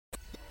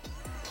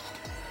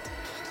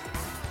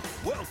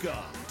Welcome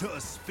to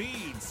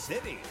Speed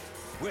City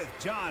with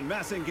John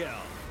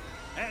Massengale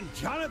and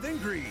Jonathan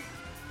Green.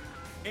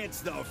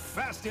 It's the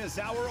fastest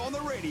hour on the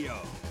radio.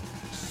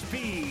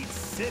 Speed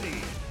City.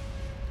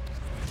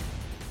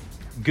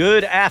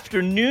 Good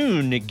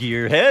afternoon,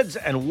 gearheads,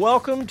 and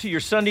welcome to your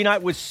Sunday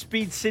night with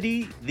Speed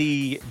City,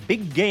 the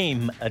big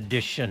game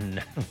edition.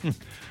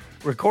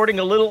 Recording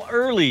a little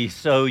early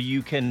so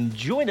you can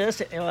join us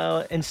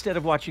instead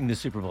of watching the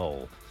Super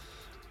Bowl.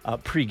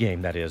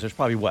 Pre-game, that is. There's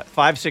probably,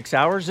 5-6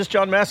 hours? This is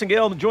John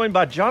Massengale, joined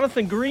by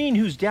Jonathan Green,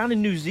 who's down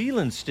in New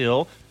Zealand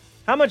still.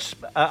 How much,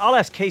 I'll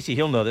ask Casey,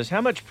 he'll know this.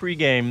 How much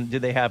pre-game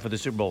did they have for the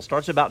Super Bowl?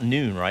 Starts about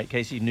noon, right,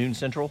 Casey? Noon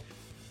Central?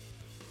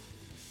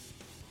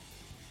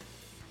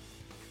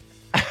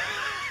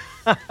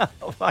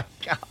 Oh, my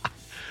God.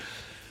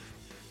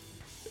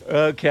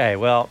 Okay,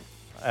 well.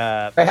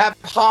 They have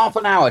half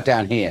an hour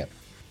down here.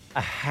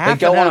 They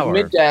go on at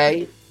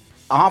midday.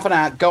 Half an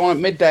hour, go on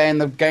at midday, and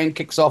the game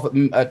kicks off at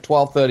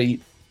 12:30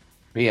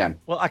 p.m.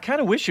 Well, I kind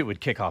of wish it would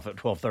kick off at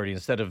 12:30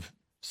 instead of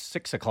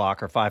 6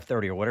 o'clock or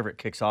 5:30 or whatever it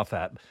kicks off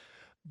at.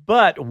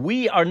 But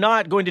we are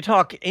not going to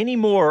talk any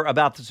more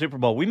about the Super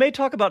Bowl. We may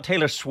talk about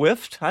Taylor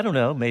Swift. I don't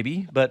know,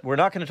 maybe. But we're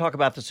not going to talk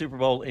about the Super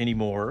Bowl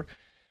anymore.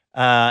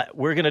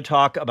 We're going to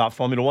talk about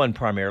Formula One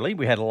primarily.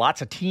 We had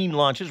lots of team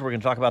launches. We're going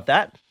to talk about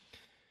that.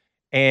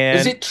 And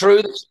is it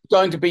true that it's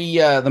going to be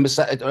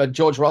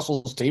George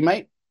Russell's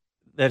teammate?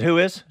 That who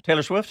is?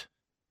 Taylor Swift?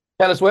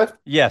 Taylor Swift?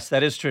 Yes,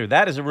 that is true.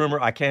 That is a rumor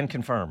I can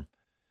confirm.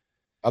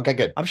 Okay,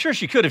 good. I'm sure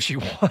she could if she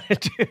wanted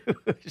to.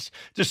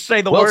 Just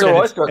say the word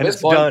and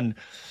it's done.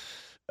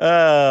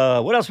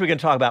 What else are we going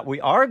to talk about? We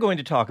are going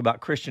to talk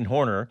about Christian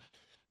Horner,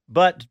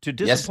 but to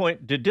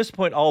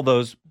disappoint all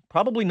those,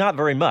 probably not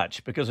very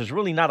much, because there's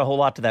really not a whole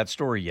lot to that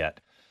story yet.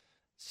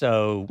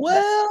 So,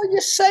 well, you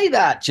say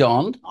that,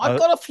 John. I've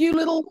got a few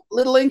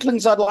little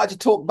inklings I'd like to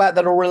talk about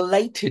that are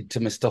related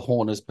to Mr.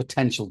 Horner's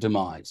potential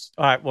demise.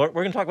 All right, well,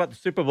 we're going to talk about the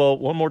Super Bowl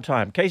one more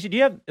time. Casey,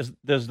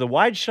 does the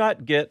wide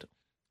shot get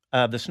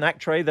the snack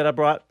tray that I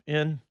brought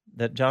in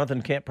that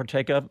Jonathan can't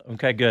partake of?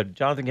 Okay, good.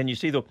 Jonathan, can you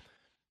see the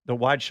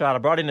wide shot? I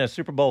brought in a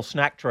Super Bowl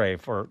snack tray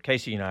for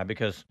Casey and I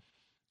because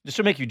just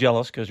to make you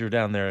jealous because you're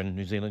down there in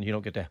New Zealand, you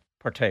don't get to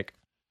partake.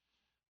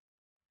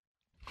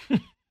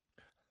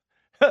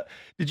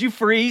 Did you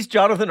freeze,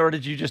 Jonathan, or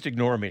did you just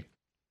ignore me?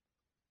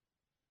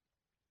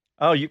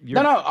 Oh, you're...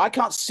 No, I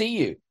can't see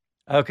you.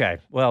 Okay,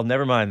 well,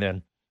 never mind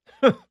then.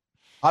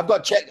 I've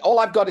got check. All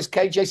I've got is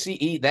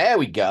KJCE. There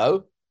we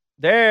go.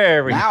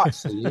 There we go. Now I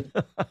see you.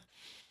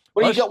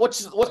 What do you got?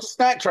 What's the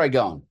snack tray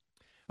going?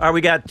 All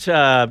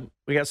right,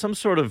 we got some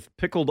sort of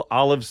pickled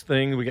olives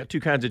thing. We got two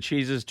kinds of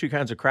cheeses, two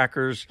kinds of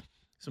crackers,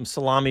 some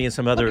salami, and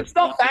some other. Look, it's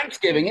not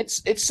Thanksgiving.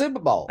 It's Super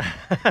Bowl.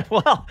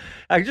 Well,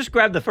 I just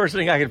grabbed the first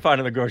thing I could find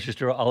in the grocery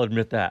store. I'll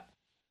admit that.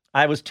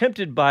 I was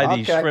tempted by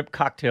the shrimp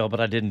cocktail, but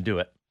I didn't do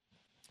it.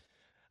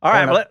 All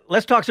right,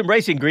 let's talk some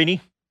racing,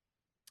 Greenie.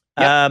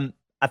 Yep.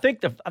 I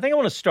think I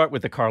want to start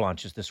with the car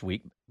launches this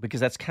week because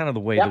that's kind of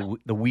the way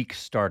the week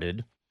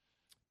started.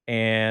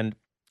 And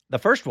the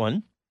first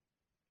one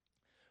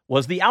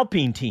was the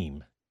Alpine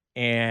team.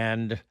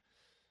 And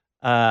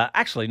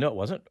actually, no, it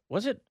wasn't.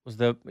 Was it?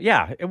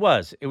 It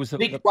was. It was.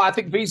 I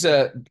think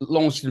Visa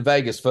launched in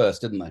Vegas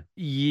first, didn't they?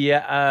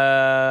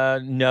 Yeah.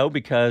 No,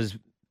 because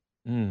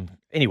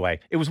anyway,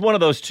 it was one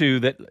of those two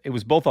that it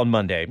was both on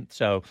Monday.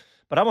 So,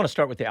 but I want to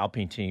start with the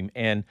Alpine team.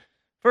 And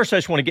first, I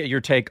just want to get your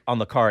take on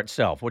the car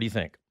itself. What do you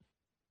think?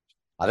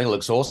 I think it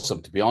looks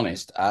awesome, to be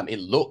honest. It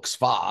looks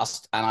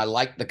fast, and I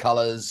like the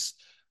colors.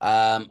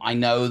 I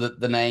know that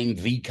the name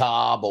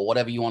V-Carb or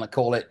whatever you want to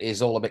call it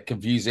is all a bit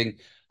confusing.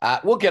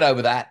 We'll get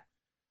over that.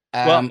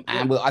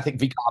 I think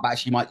V-Carb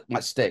actually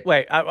might stick.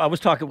 Wait, I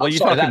was talking. Well,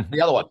 that's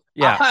the other one.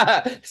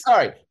 Yeah.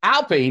 Sorry,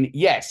 Alpine.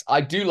 Yes,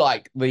 I do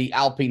like the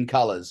Alpine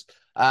colors.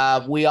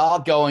 We are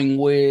going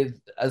with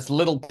as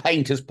little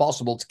paint as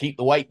possible to keep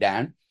the weight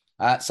down.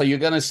 So you're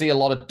going to see a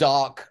lot of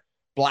dark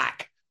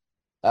black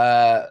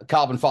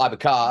carbon fiber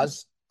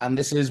cars, and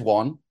this is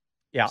one.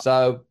 Yeah.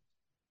 So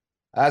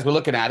as we're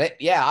looking at it,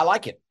 yeah, I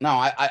like it. No,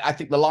 I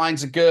think the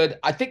lines are good.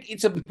 I think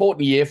it's an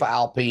important year for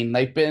Alpine.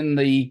 They've been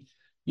the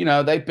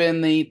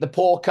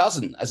poor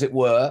cousin, as it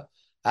were.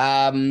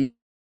 And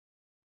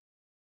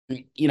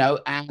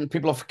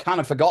people have kind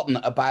of forgotten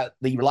about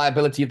the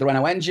reliability of the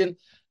Renault engine,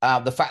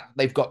 the fact that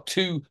they've got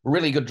two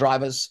really good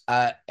drivers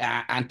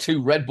and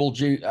two Red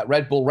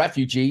Bull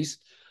refugees.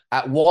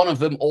 One of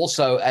them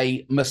also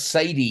a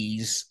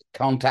Mercedes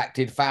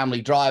contacted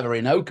family driver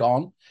in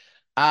Ocon.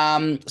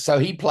 So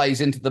he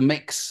plays into the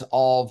mix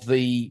of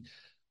the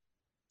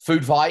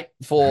food fight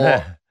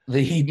for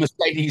the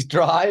Mercedes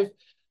drive.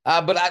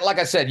 But like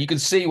I said, you can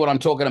see what I'm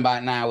talking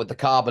about now with the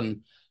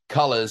carbon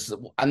colors.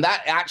 And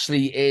that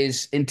actually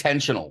is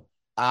intentional,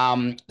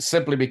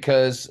 simply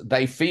because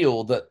they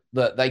feel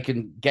that they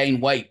can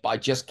gain weight by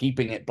just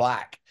keeping it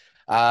black.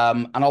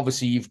 And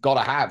obviously, you've got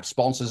to have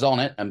sponsors on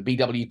it, and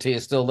BWT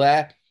is still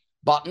there,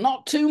 but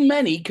not too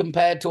many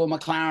compared to a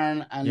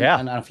McLaren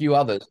and a few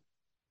others.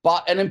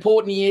 But an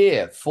important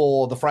year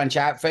for the French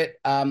outfit.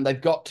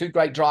 They've got two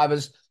great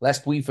drivers,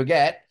 lest we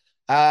forget.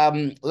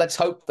 Let's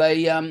hope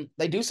they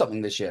do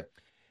something this year.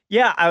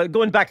 Yeah,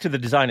 going back to the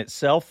design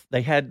itself,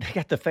 they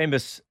got the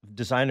famous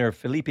designer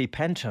Felipe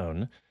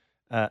Pantone,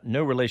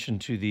 no relation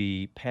to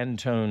the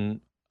Pantone,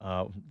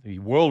 the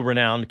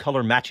world-renowned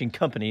color matching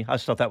company. I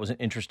just thought that was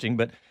interesting,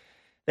 but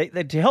they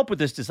to help with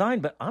this design.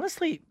 But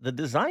honestly, the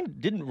design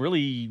didn't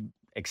really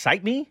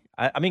excite me.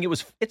 I mean,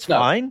 it's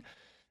fine,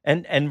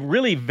 and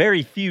really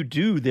very few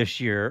do this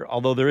year.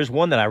 Although there is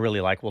one that I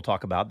really like. We'll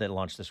talk about that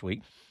launched this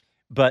week,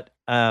 but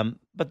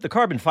the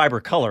carbon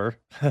fiber color.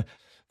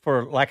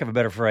 For lack of a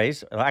better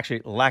phrase,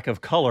 actually lack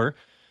of color,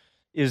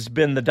 has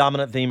been the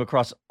dominant theme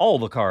across all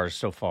the cars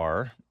so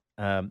far,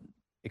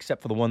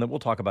 except for the one that we'll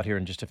talk about here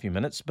in just a few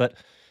minutes. But,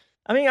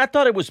 I mean, I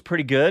thought it was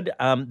pretty good.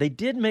 They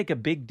did make a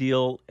big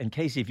deal, and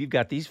Casey, if you've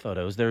got these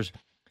photos, there's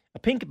a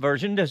pink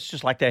version that's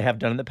just like they have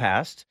done in the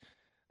past,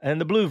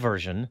 and the blue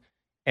version,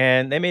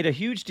 and they made a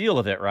huge deal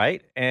of it,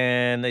 right?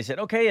 And they said,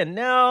 okay, and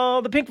now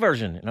the pink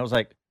version. And I was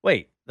like,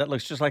 wait, that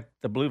looks just like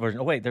the blue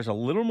version. Oh, wait, there's a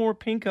little more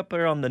pink up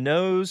there on the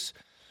nose,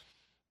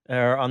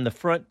 or on the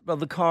front of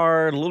the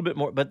car, a little bit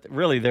more, but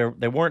really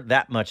they weren't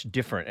that much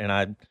different.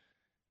 And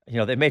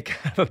they made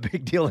kind of a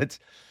big deal. It's,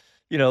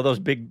 those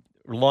big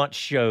launch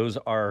shows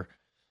are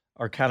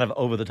kind of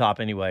over the top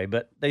anyway,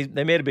 but they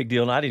made a big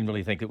deal, and I didn't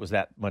really think it was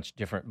that much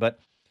different. But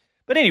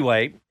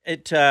anyway,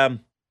 it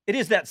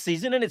is that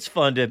season, and it's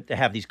fun to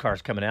have these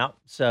cars coming out.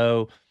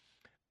 So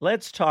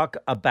let's talk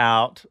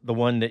about the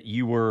one that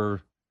you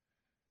were.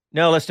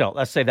 No, let's don't.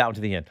 Let's save that one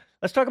to the end.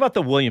 Let's talk about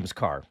the Williams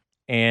car.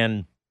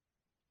 And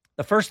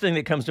the first thing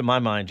that comes to my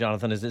mind,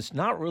 Jonathan, is it's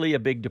not really a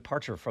big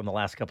departure from the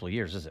last couple of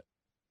years, is it?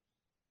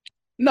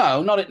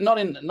 No, not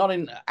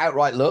in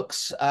outright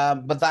looks,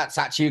 but that's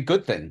actually a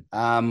good thing.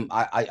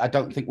 I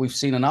don't think we've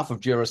seen enough of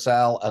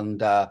Duracell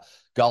and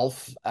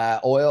Gulf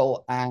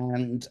oil,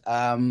 and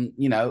they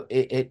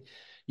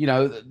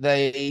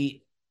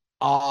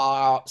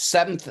are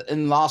 7th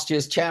in last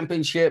year's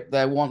championship.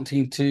 They're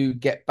wanting to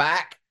get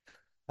back.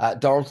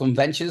 Doralton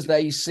Ventures, there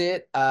you see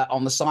it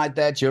on the side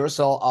there.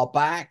 Duracell are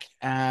back,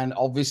 and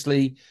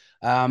obviously,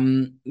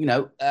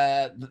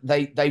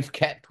 they've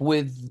kept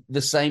with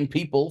the same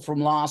people from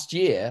last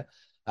year,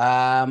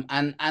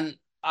 and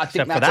I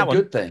think that's a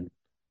good thing.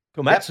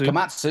 Komatsu. Yep,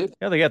 Komatsu.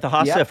 Yeah, they got the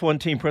Haas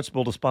F1 team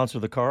principal to sponsor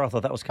the car. I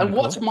thought that was kind of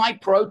cool. And what's My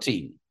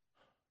Protein?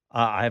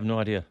 I have no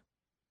idea.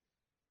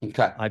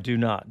 Okay, I do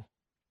not.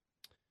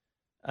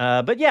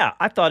 But yeah,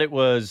 I thought it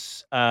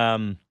was.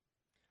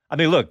 I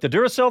mean, look, the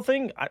Duracell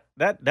thing,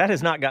 that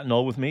has not gotten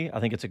old with me.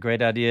 I think it's a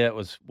great idea. It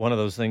was one of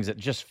those things that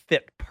just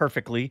fit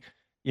perfectly,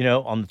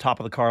 on the top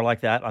of the car like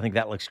that. I think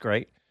that looks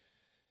great.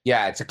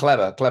 Yeah, it's a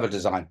clever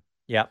design.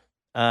 Yeah.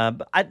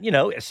 But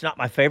it's not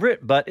my favorite,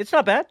 but it's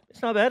not bad.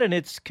 It's not bad, and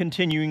it's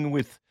continuing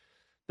with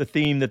the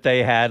theme that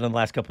they had in the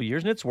last couple of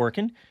years, and it's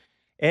working.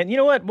 And you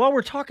know what? While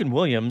we're talking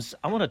Williams,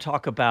 I want to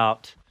talk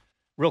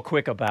real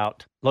quick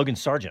about Logan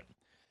Sargent,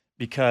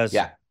 because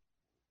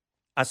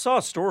I saw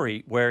a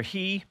story where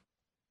he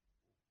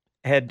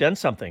had done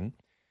something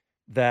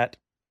that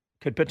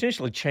could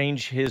potentially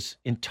change his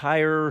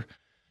entire.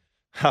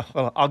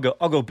 Well, I'll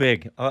go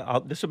big.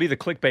 This will be the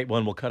clickbait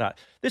one we'll cut out.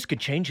 This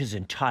could change his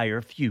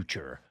entire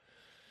future.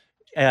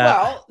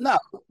 Well, no,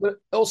 but in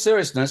all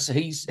seriousness,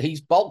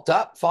 he's bulked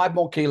up 5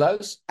 more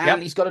kilos,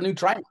 and he's got a new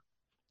trainer.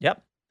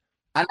 Yep.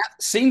 And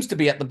that seems to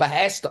be at the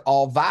behest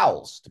of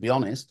Vowles, to be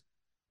honest.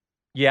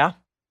 Yeah.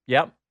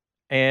 Yep.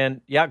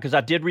 And because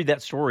I did read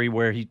that story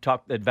where he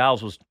talked that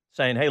Vowles was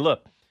saying, hey,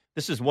 look,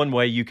 this is one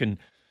way you can,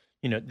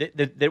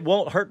 that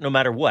won't hurt no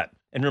matter what.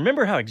 And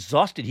remember how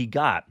exhausted he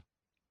got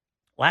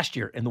last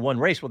year in the one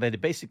race where they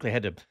basically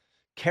had to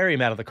carry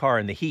him out of the car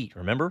in the heat,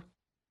 remember?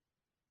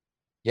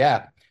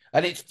 Yeah.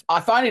 And I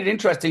find it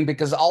interesting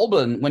because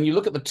Albon, when you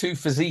look at the two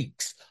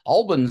physiques,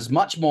 Albon's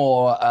much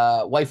more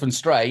waif and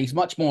stray. He's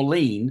much more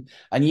lean,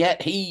 and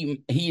yet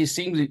he is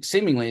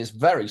seemingly is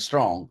very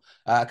strong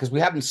because we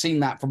haven't seen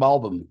that from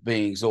Albon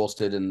being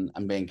exhausted and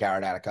being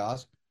carried out of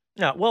cars.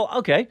 Yeah, well,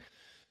 okay.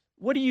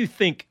 What do you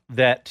think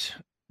that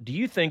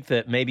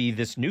maybe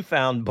this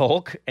newfound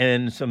bulk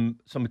and some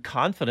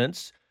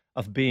confidence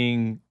of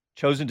being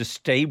chosen to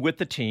stay with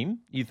the team,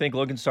 you think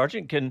Logan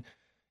Sargent can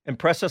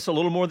impress us a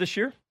little more this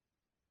year?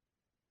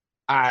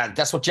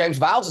 That's what James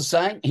Vowles is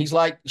saying. He's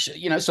like,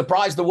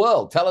 surprise the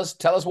world. Tell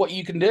us what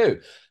you can do.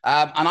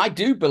 And I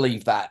do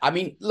believe that. I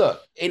mean, look,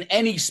 in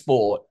any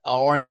sport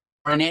or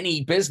in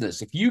any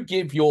business, if you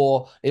give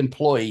your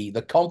employee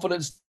the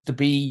confidence to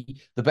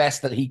be the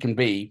best that he can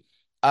be,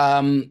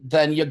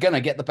 then you're going to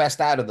get the best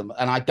out of them.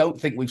 And I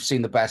don't think we've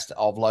seen the best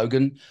of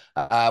Logan.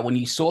 When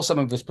you saw some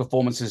of his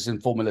performances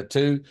in Formula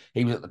 2,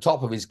 he was at the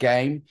top of his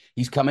game.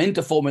 He's come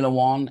into Formula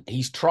 1.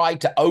 He's tried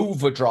to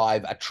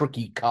overdrive a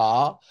tricky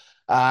car.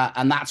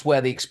 And that's where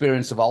the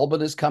experience of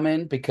Albon has come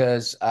in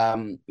because,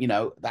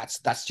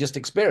 that's just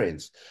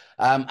experience.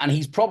 And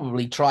he's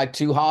probably tried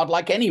too hard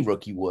like any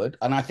rookie would.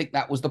 And I think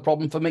that was the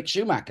problem for Mick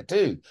Schumacher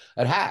too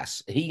at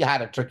Haas. He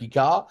had a tricky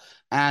car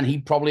and he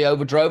probably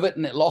overdrove it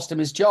and it lost him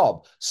his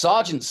job.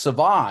 Sargent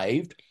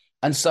survived.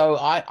 And so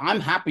I'm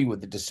happy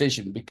with the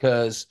decision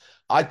because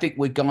I think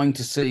we're going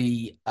to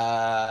see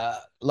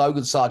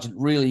Logan Sargent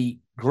really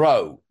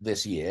grow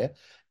this year.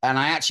 And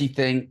I actually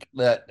think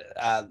that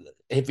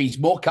if he's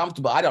more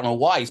comfortable, I don't know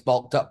why he's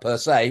bulked up per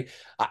se.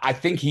 I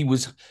think he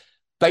was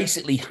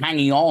basically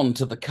hanging on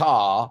to the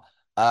car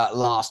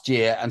last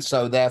year. And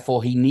so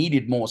therefore he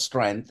needed more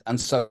strength.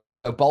 And so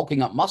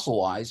bulking up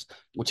muscle-wise,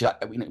 which,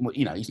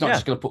 he's not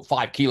just going to put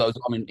 5 kilos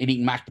on in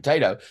eating mashed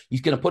potato.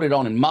 He's going to put it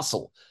on in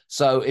muscle.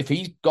 So if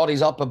he's got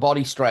his upper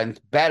body strength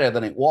better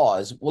than it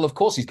was, well, of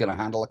course he's going to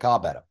handle a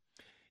car better.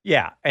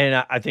 Yeah, and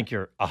I think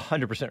you're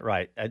 100%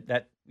 right.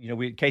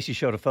 Casey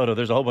showed a photo.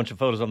 There's a whole bunch of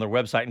photos on their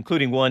website,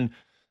 including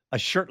a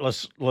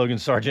shirtless Logan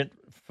Sargent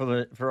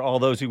for all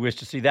those who wish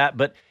to see that.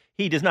 But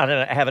he does not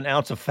have an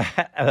ounce of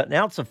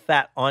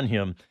fat on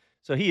him,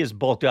 so he is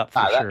bulked up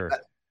for sure.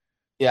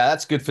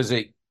 That's good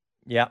physique.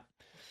 Yeah.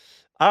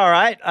 All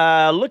right.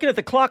 Looking at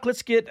the clock,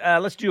 let's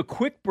do a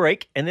quick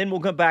break, and then we'll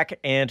come back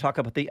and talk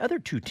about the other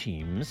two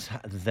teams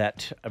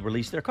that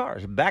released their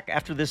cars. Back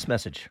after this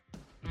message.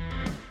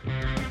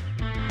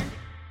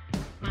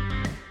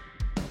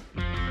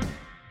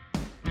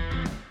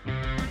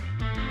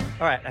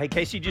 All right. Hey,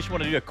 Casey, you just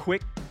want to do a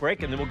quick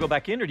break, and then we'll go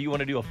back in, or do you want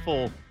to do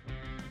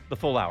the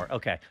full hour?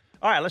 Okay.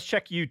 All right, let's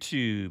check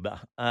YouTube.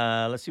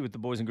 Let's see what the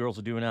boys and girls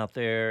are doing out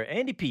there.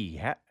 Andy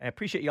P., I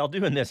appreciate y'all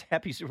doing this.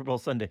 Happy Super Bowl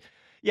Sunday.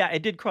 Yeah,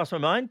 it did cross my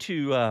mind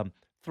to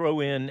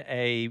throw in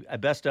a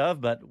best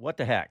of, but what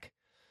the heck?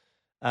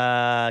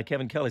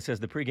 Kevin Kelly says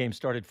the pregame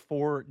started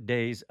 4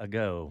 days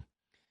ago.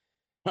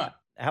 Huh.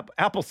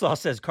 Applesauce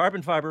says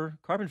carbon fiber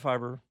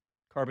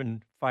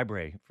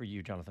for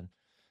you, Jonathan.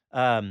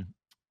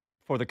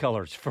 For the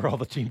colors, for all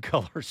the team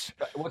colors.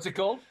 What's it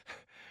called?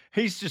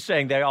 He's just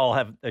saying they all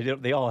have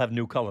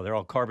new color. They're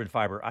all carbon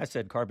fiber. I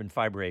said carbon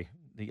fibre,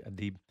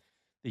 the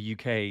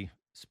UK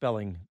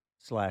spelling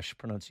 /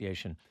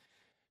 pronunciation.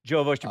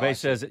 Joe of Oyster Bay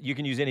says that you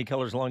can use any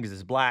color as long as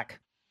it's black.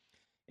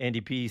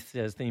 Andy P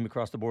says theme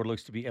across the board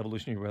looks to be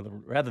evolutionary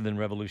rather than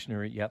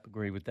revolutionary. Yep,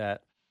 agree with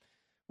that.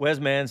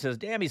 Wesman says,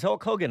 damn, he's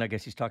Hulk Hogan. I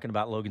guess he's talking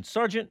about Logan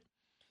Sargent.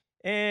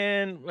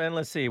 And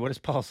let's see, what does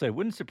Paul say?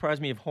 Wouldn't surprise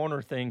me if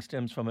Horner thing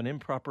stems from an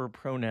improper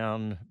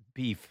pronoun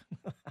beef.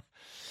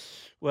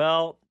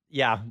 Well,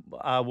 yeah,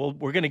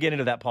 we're going to get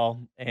into that,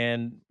 Paul.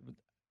 And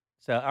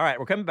so, all right,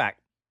 we're coming back.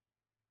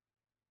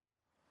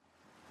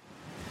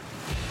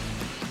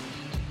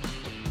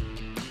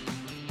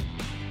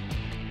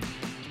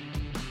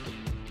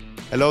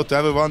 Hello to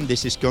everyone.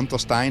 This is Gunther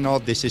Steiner.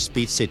 This is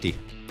Speed City.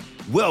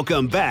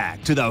 Welcome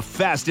back to the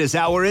fastest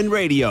hour in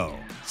radio,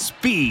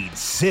 Speed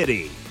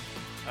City.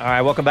 All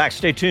right, welcome back.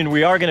 Stay tuned.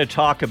 We are going to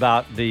talk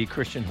about the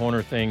Christian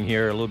Horner thing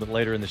here a little bit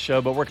later in the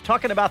show, but we're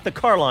talking about the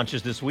car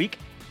launches this week.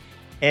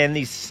 And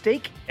the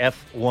Stake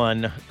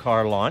F1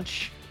 car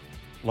launched.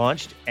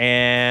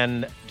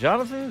 And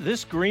Jonathan,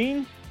 this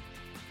green,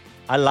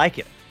 I like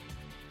it.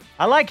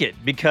 I like it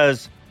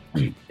because,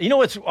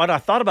 what I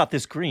thought about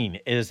this green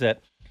is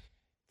that,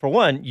 for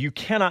one, you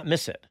cannot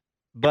miss it.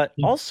 But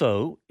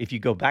also, if you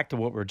go back to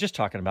what we were just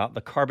talking about,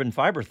 the carbon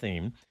fiber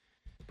theme,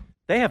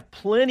 they have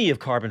plenty of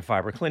carbon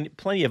fiber,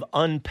 plenty of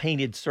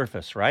unpainted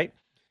surface, right?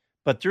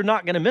 But you're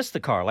not going to miss the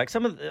car. Like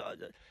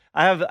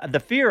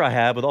the fear I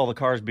have with all the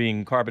cars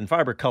being carbon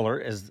fiber color,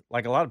 is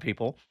like a lot of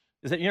people,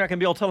 is that you're not going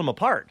to be able to tell them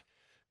apart.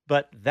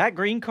 But that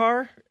green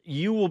car,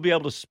 you will be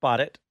able to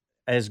spot it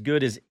as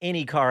good as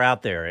any car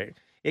out there.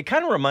 It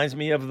kind of reminds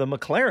me of the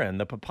McLaren,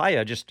 the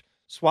Papaya, just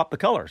swap the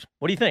colors.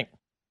 What do you think?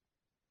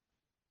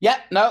 Yeah,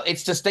 no,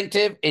 it's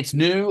distinctive. It's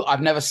new.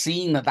 I've never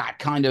seen that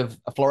kind of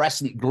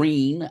fluorescent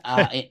green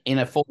in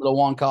a Formula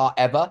One car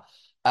ever.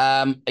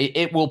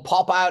 It will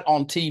pop out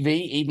on TV.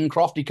 Even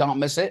Crofty can't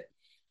miss it.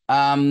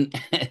 I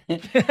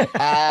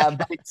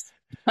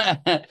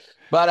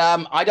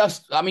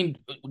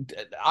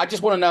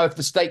just want to know if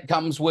the steak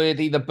comes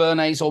with either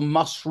béarnaise or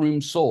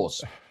mushroom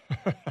sauce.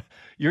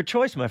 Your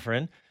choice, my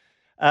friend.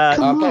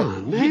 Come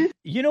on, man.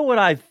 You know what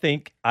I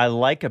think I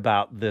like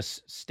about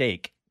this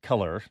steak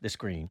color, this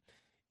green,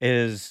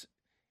 is,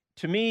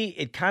 to me,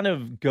 it kind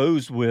of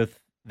goes with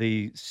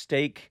the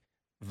steak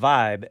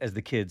vibe, as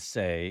the kids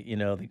say.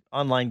 The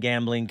online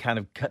gambling, kind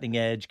of cutting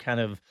edge, kind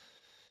of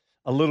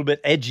a little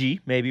bit edgy,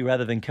 maybe,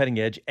 rather than cutting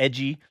edge,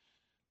 edgy.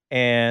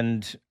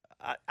 And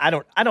I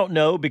don't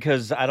know,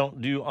 because I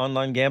don't do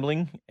online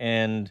gambling.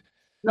 And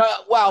no,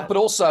 well, but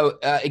also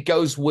it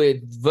goes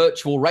with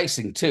virtual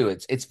racing too.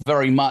 It's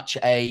very much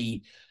a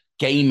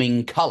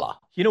gaming color.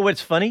 You know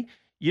what's funny?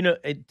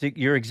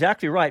 You're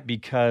exactly right,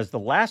 because the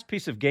last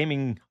piece of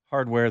gaming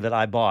hardware that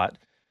I bought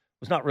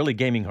was not really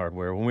gaming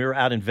hardware. When we were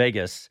out in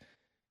Vegas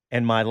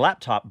and my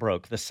laptop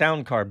broke, the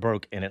sound card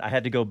broke in it, I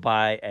had to go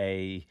buy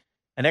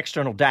an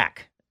external DAC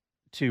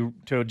to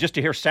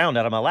hear sound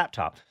out of my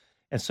laptop.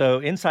 And so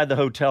inside the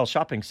hotel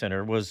shopping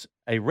center was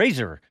a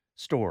Razer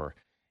store.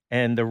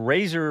 And the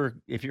Razer,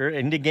 if you're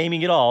into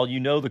gaming at all,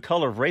 the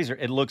color of Razer.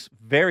 It looks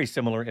very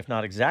similar, if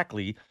not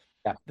exactly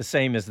the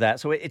same as that.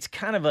 So it's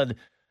kind of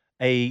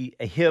a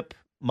hip,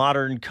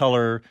 modern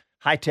color,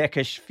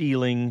 high-tech-ish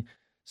feeling.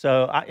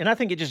 So, I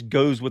think it just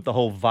goes with the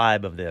whole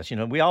vibe of this.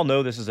 We all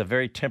know this is a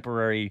very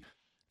temporary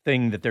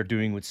thing that they're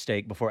doing with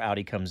Stake before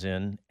Audi comes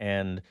in,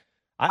 and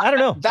I don't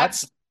know.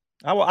 That's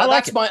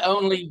my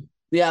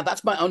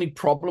only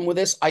problem with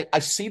this. I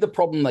see the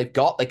problem they've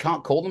got. They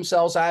can't call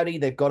themselves Audi.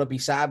 They've got to be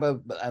Sauber,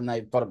 and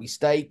they've got to be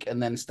Stake,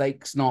 and then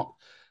Stake's not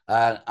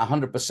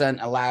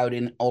 100% allowed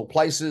in all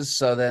places.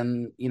 So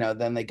then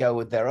they go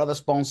with their other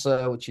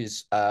sponsor, which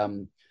is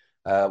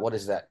what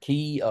is that?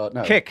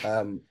 Kick.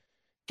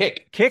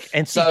 Kick.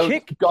 And so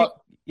Kick.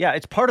 Yeah,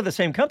 it's part of the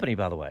same company,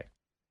 by the way.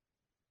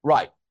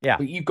 Right. Yeah.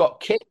 But you've got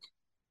Kick.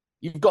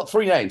 You've got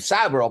three names: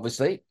 Sauber,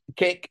 obviously,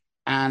 Kick,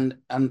 and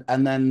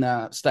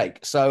then Stake.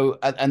 So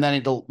and then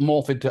it'll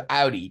morph into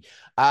Audi.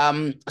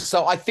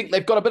 So I think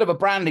they've got a bit of a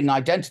branding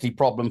identity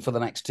problem for the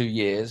next 2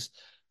 years.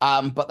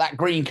 But that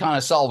green kind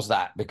of solves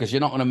that because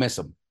you're not going to miss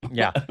them.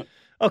 Yeah.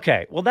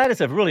 Okay. Well, that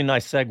is a really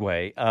nice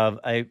segue of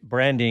a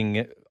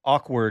branding,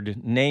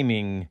 awkward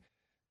naming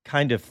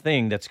kind of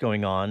thing that's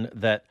going on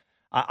that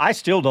I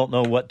still don't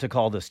know what to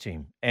call this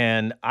team.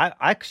 And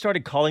I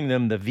started calling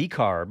them the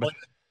V-Carb.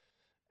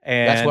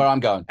 And that's where I'm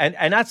going.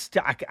 And that's,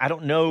 I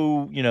don't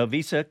know,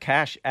 Visa,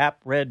 Cash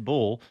App, Red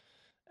Bull,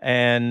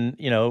 and,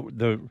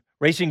 the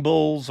Racing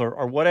Bulls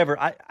or whatever.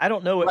 I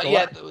don't know.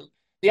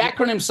 The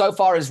acronym so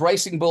far is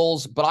Racing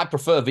Bulls, but I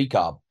prefer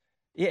V-Carb.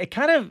 Yeah, it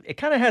kind of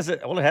has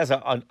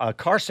a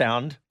car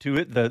sound to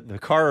it, the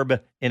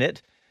carb in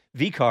it.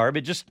 V-Carb,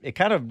 it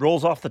kind of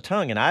rolls off the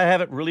tongue, and I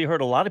haven't really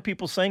heard a lot of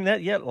people saying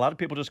that yet. A lot of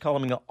people just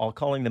calling them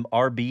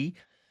RB,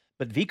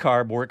 but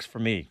V-Carb works for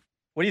me.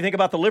 What do you think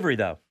about the livery,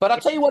 though? But I'll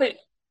tell you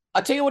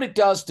what it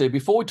does do.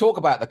 Before we talk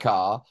about the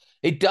car,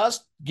 it does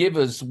give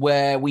us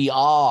where we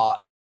are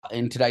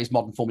in today's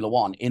modern Formula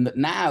One, in that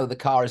now the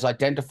car is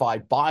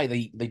identified by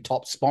the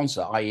top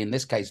sponsor, i.e. in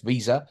this case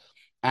Visa,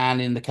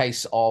 and in the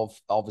case of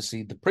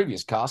obviously the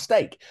previous car,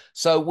 Stake.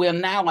 So we're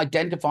now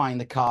identifying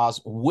the cars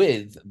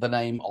with the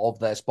name of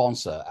their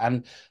sponsor.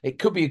 And it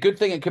could be a good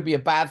thing, it could be a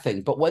bad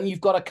thing. But when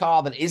you've got a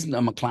car that isn't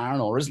a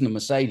McLaren or isn't a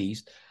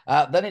Mercedes,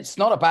 then it's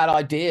not a bad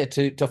idea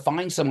to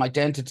find some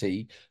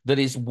identity that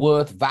is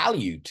worth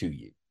value to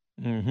you.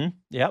 Mm-hmm.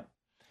 Yep.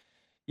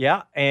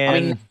 Yeah. And I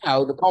mean,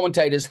 now the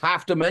commentators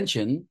have to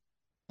mention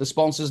the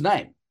sponsor's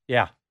name.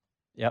 Yeah.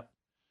 Yep.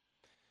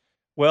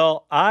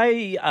 Well,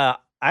 I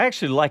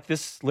actually like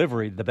this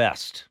livery the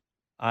best.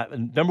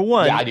 Number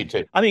one. Yeah, I do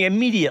too. I mean,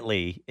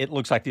 immediately it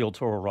looks like the old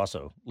Toro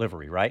Rosso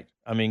livery, right?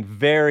 I mean,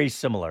 very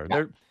similar.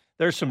 Yeah.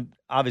 There's some,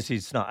 obviously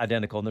it's not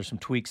identical, and there's some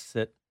tweaks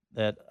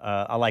that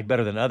I like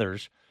better than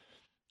others.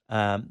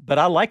 But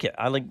I like it.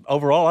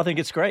 Overall, I think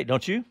it's great.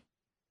 Don't you?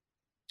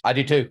 I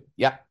do too.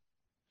 Yeah.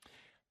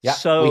 Yeah.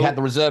 So we had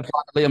the reserve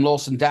driver, Liam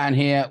Lawson, down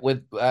here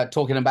with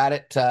talking about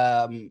it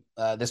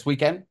this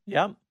weekend.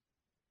 Yeah.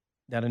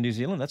 Down in New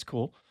Zealand. That's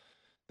cool.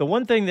 The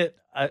one thing that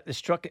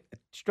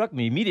struck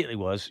me immediately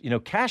was,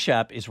 Cash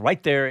App is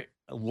right there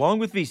along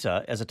with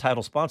Visa as a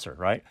title sponsor,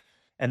 right?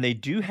 And they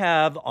do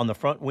have on the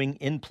front wing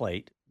end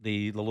plate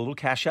the little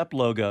Cash App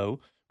logo,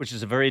 which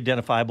is a very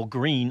identifiable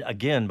green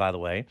again, by the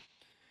way.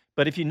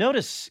 But if you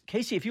notice,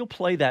 Casey, if you'll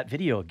play that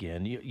video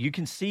again, you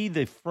can see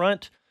the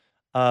front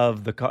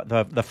of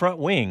the front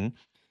wing.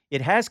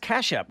 It has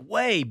Cash App,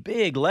 way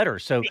big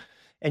letters. So,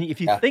 and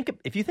if you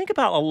think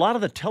about a lot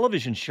of the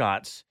television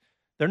shots,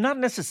 they're not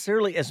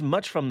necessarily as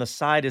much from the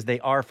side as they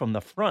are from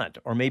the front,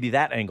 or maybe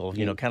that angle,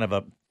 kind of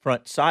a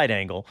front side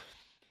angle.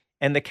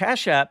 And the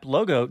Cash App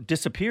logo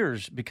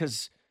disappears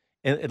because,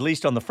 at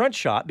least on the front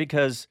shot,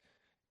 because,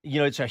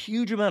 it's a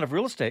huge amount of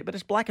real estate, but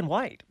it's black and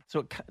white. So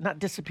it not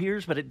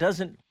disappears, but it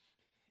doesn't,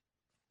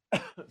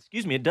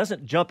 it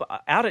doesn't jump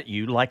out at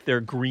you like their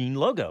green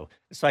logo.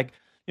 It's like,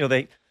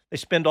 they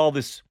spend all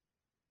this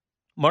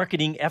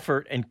marketing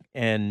effort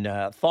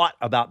and thought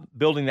about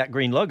building that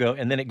green logo,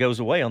 and then it goes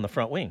away on the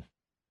front wing.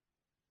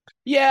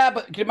 Yeah,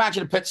 but can you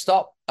imagine a pit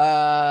stop?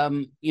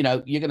 You're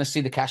going to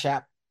see the Cash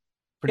App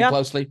pretty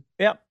closely.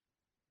 Yeah.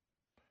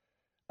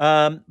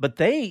 But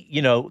they,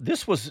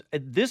 this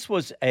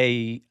was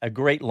a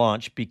great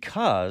launch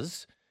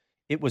because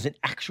it was an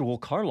actual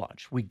car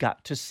launch. We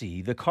got to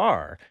see the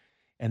car.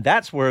 And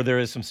that's where there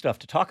is some stuff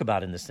to talk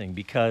about in this thing,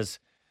 because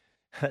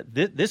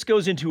this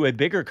goes into a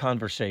bigger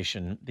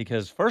conversation,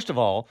 because first of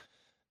all,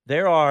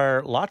 there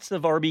are lots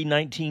of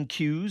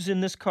RB19Qs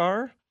in this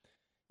car.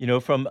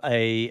 From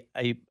a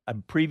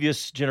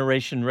previous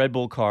generation Red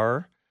Bull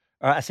car,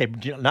 or I say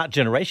not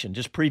generation,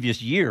 just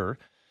previous year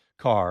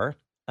car,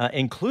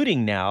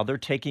 including now they're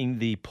taking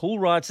the pull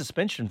rod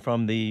suspension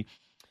from the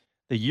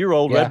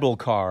year-old Red Bull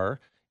car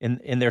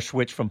in their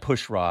switch from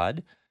push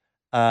rod.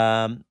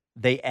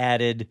 They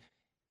added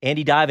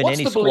anti-dive and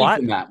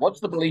anti-squat. What's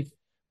the belief?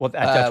 Well,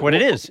 that's what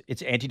it is.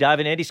 It's anti-dive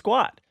and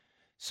anti-squat.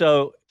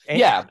 So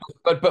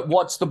but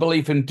what's the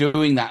belief in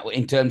doing that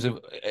in terms of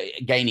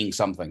gaining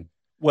something?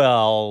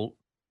 Well,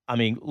 I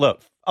mean,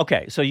 look,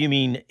 okay, so you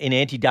mean in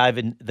anti-dive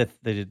and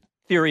the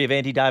theory of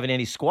anti-dive and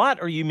anti-squat,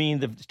 or you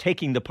mean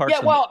taking the parts?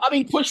 Yeah, well, I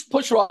mean, push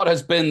rod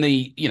has been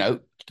the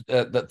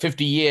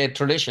 50-year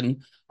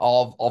tradition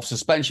of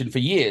suspension for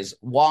years.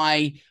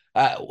 Why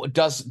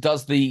does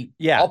the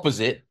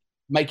opposite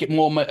Make it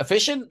more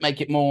efficient,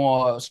 make it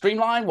more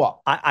streamlined? What?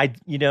 I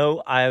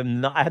have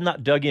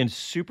not dug in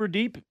super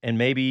deep, and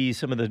maybe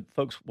some of the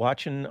folks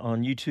watching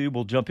on YouTube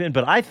will jump in,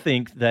 but I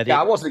think that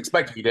I wasn't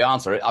expecting you to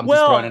answer it. I'm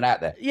just throwing it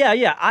out there.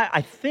 Yeah.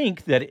 I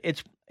think that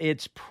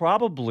it's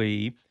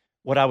probably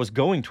what I was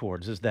going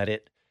towards is that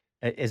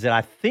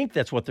I think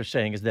that's what they're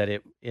saying is that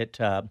it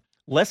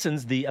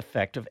lessens the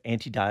effect of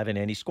anti-dive and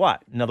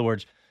anti-squat. In other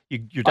words,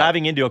 you're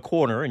diving into a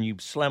corner and you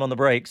slam on the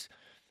brakes,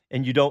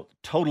 and you don't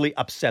totally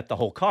upset the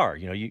whole car.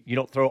 You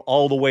don't throw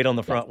all the weight on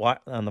the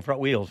front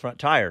wheels, front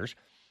tires,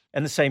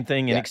 and the same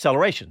thing in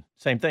acceleration.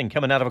 Same thing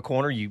coming out of a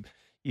corner, you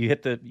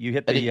hit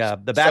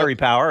the battery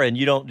power, and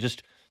you don't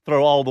just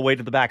throw all the weight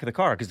to the back of the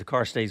car because the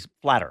car stays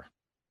flatter.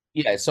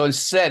 Yeah, so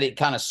instead it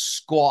kind of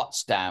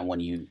squats down when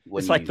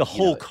it's like the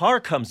whole car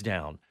comes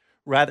down.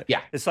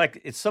 It's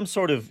like it's some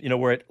sort of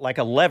where it like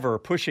a lever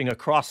pushing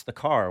across the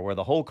car, where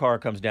the whole car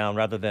comes down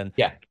rather than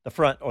the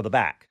front or the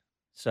back.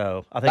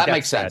 So I think that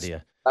makes sense.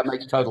 Idea. That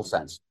makes total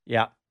sense.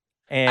 Yeah.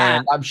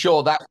 And I'm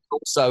sure that's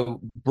also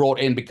brought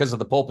in because of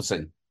the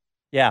porpoising.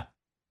 Yeah.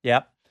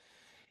 Yeah.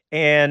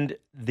 And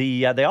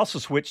they also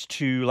switched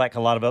to, like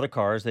a lot of other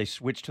cars, they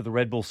switched to the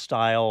Red Bull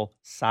style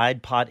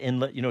side pod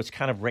inlet. It's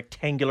kind of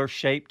rectangular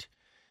shaped.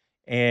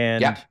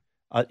 And,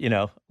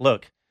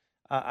 look,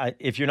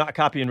 if you're not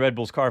copying Red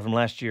Bull's car from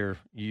last year,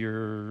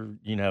 you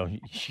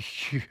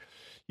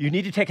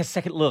need to take a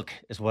second look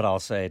is what I'll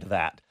say to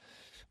that.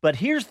 But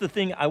here's the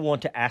thing I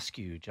want to ask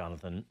you,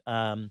 Jonathan.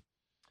 I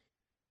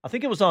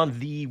think it was on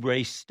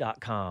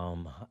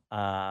therace.com.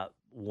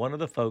 One of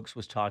the folks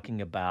was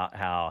talking about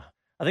how,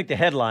 I think the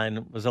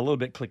headline was a little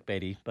bit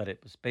clickbaity, but it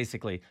was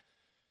basically,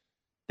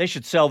 they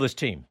should sell this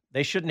team.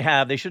 They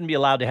shouldn't be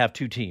allowed to have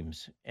two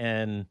teams.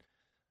 And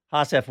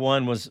Haas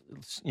F1 was,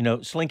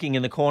 slinking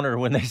in the corner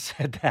when they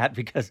said that,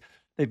 because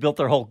they built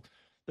their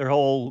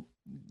whole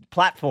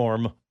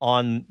platform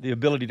on the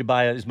ability to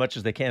buy as much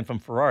as they can from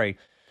Ferrari.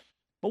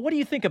 But what do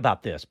you think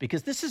about this?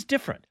 Because this is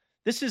different.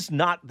 This is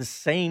not the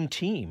same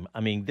team.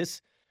 I mean,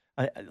 this,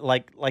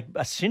 like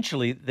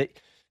essentially,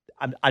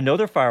 I know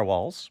they're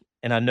firewalls,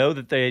 and I know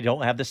that they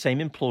don't have the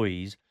same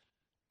employees,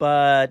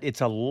 but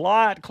it's a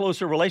lot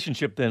closer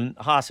relationship than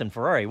Haas and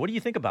Ferrari. What do you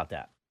think about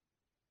that?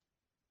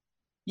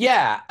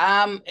 Yeah,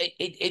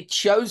 it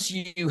shows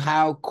you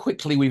how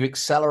quickly we've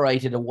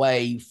accelerated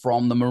away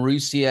from the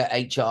Marussia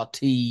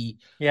HRT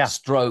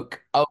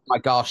stroke. Oh my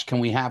gosh, can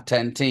we have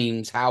 10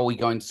 teams? How are we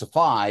going to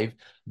survive?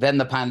 Then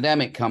the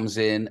pandemic comes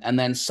in, and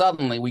then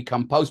suddenly we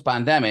come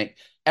post-pandemic.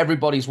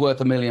 Everybody's worth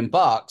 $1 million,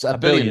 $1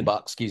 billion,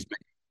 excuse me,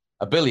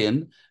 $1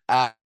 billion.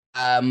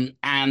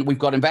 And we've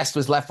got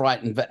investors left,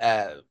 right, and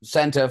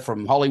center,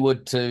 from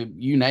Hollywood to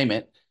you name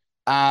it.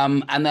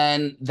 And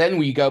then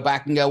we go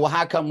back and go, well,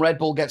 how come Red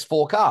Bull gets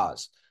 4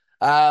 cars?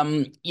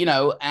 And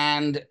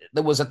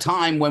there was a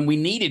time when we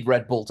needed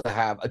Red Bull to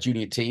have a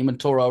junior team, and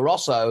Toro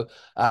Rosso,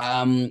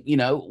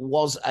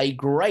 was a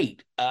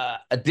great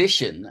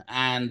addition.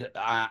 And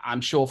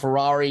I'm sure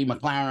Ferrari,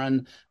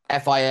 McLaren,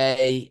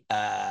 FIA,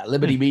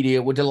 Liberty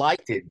Media were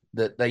delighted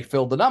that they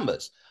filled the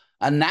numbers.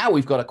 And now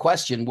we've got a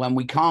question when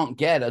we can't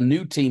get a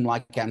new team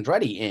like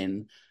Andretti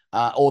in,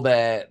 or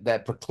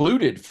they're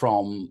precluded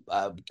from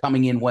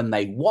coming in when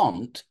they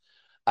want.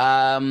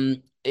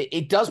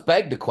 It does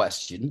beg the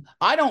question.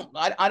 I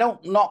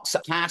don't knock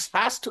Haas.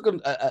 Haas took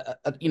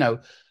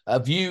a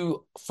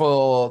view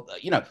for,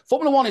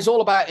 Formula One is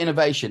all about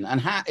innovation,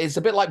 and it's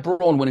a bit like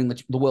Brawn winning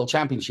the World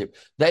Championship.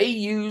 They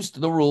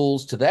used the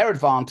rules to their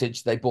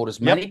advantage. They bought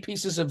as many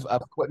pieces of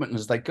equipment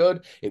as they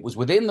could. It was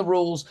within the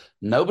rules.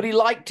 Nobody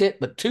liked it,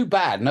 but too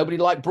bad. Nobody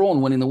liked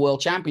Brawn winning the World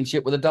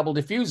Championship with a double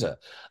diffuser.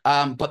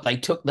 But they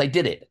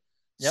did it.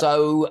 Yep.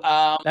 So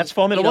that's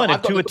Formula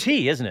One to a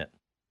T, isn't it?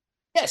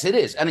 Yes, it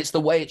is. And it's the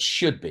way it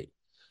should be.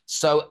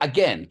 So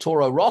again,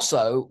 Toro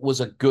Rosso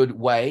was a good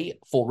way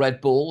for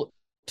Red Bull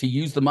to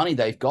use the money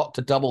they've got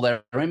to double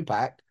their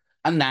impact.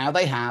 And now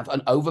they have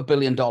an over $1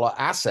 billion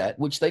asset,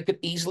 which they could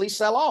easily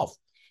sell off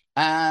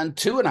and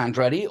to an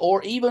Andretti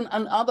or even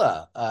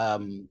another,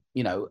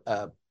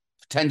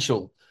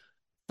 potential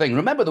thing.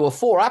 Remember, there were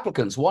 4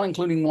 applicants, one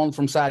including one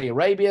from Saudi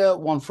Arabia,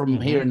 one from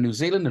here in New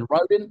Zealand and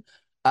Rodin,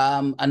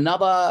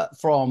 another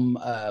from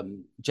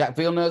Jack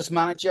Villeneuve's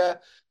manager.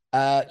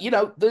 There's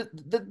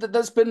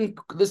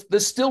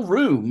still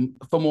room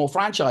for more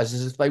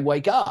franchises if they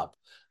wake up.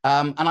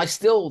 And I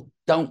still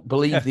don't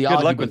believe the argument.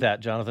 Good luck with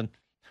that, Jonathan.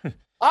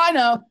 I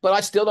know, but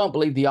I still don't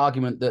believe the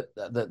argument that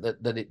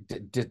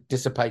it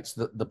dissipates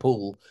the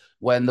pool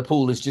when the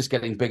pool is just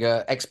getting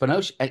bigger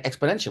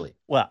exponentially.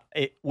 Well,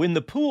 when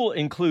the pool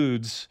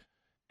includes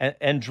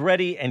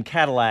Andretti and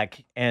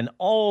Cadillac and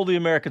all the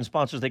American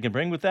sponsors they can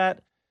bring with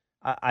that,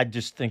 I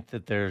just think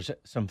that there's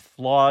some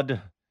flawed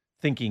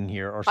thinking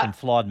here or some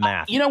flawed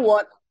math. You know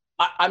what?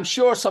 I'm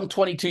sure some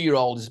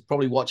 22-year-old is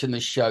probably watching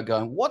this show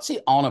going, what's he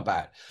on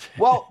about?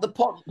 Well, the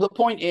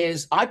point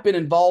is, I've been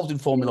involved in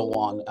Formula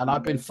One, and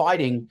I've been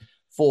fighting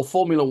for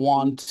Formula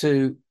One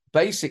to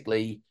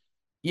basically,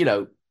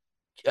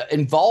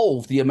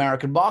 involve the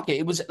American market.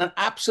 It was an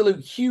absolute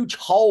huge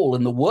hole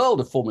in the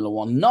world of Formula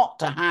One not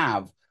to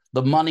have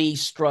the money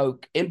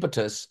stroke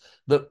impetus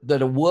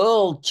that a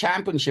world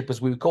championship,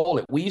 as we would call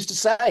it, we used to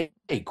say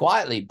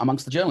quietly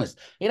amongst the journalists,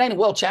 it ain't a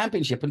world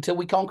championship until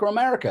we conquer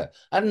America.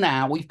 And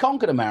now we've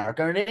conquered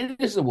America, and it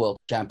is a world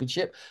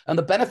championship. And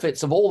the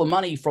benefits of all the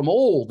money from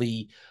all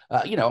the,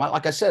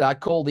 like I said, I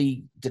call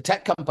the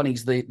tech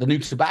companies the new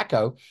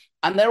tobacco,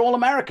 and they're all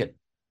American,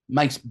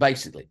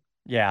 basically.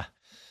 Yeah.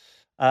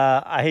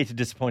 I hate to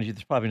disappoint you.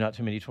 There's probably not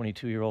too many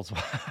 22-year-olds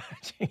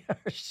watching our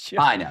show.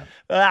 I know.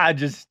 I'm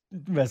just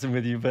messing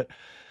with you.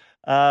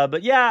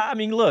 But yeah, I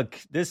mean, look,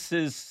 this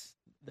is,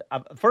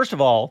 first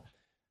of all,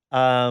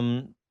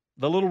 the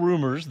little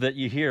rumors that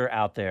you hear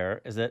out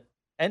there is that,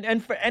 and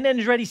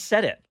Andretti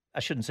said it. I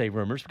shouldn't say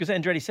rumors because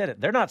Andretti said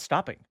it. They're not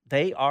stopping.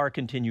 They are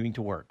continuing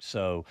to work.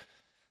 So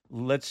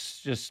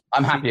let's just.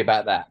 I'm happy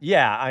about that.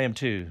 Yeah, I am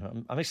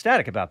too. I'm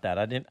ecstatic about that.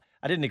 I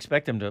didn't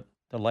expect them to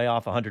lay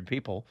off 100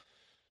 people.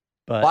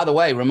 But, by the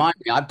way, remind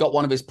me, I've got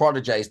one of his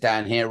proteges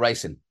down here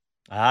racing.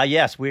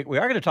 Yes, we are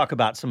going to talk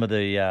about some of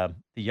the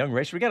young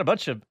racers. We got a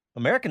bunch of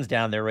Americans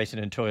down there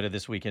racing in Toyota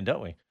this weekend,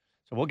 don't we?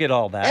 So we'll get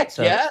all that. Heck,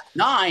 yeah,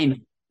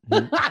 9.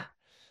 All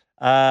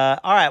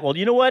right, well,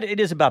 you know what? It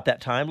is about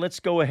that time. Let's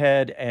go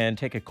ahead and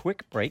take a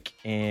quick break.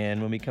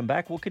 And when we come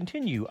back, we'll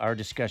continue our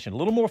discussion. A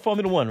little more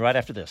Formula One right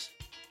after this.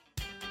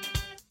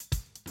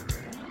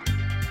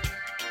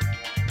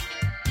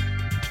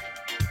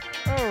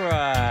 All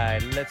right,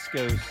 let's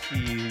go see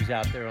who's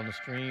out there on the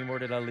stream. Where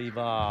did I leave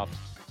off?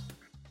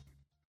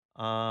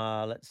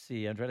 Let's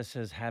see. Andretta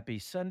says, happy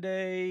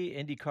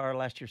Sunday. IndyCar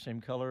last year,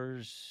 same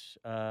colors.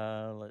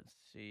 Let's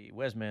see.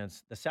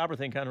 Wesman's. The Sauber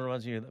thing kind of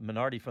reminds me of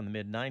Minardi from the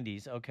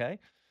mid-90s. Okay.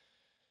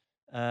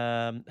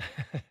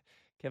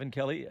 Kevin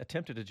Kelly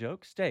attempted a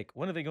joke. Steak.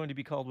 When are they going to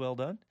be called well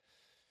done?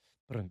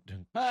 That's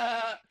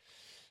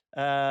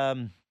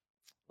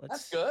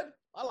good.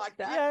 I like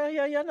that.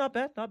 Yeah. Not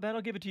bad.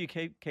 I'll give it to you,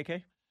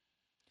 KK.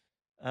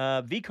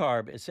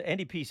 V-carb.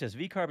 Andy P says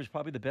V-carb is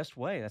probably the best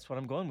way. That's what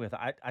I'm going with.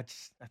 I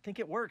think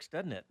it works,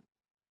 doesn't it?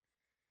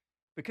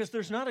 Because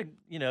there's not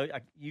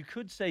you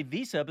could say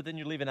Visa, but then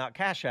you're leaving out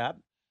Cash App,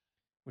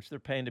 which they're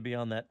paying to be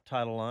on that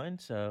title line.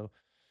 So,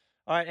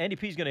 all right, Andy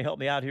P is going to help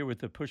me out here with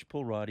the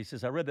push-pull rod. He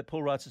says, I read that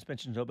pull rod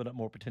suspensions open up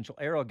more potential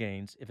aero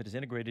gains if it is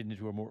integrated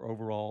into a more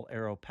overall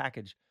aero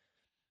package.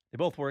 They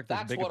both work.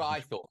 That's what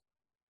I thought.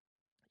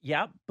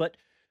 Yeah, but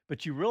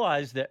you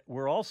realize that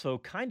we're also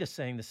kind of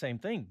saying the same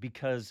thing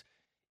because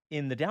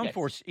in the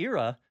downforce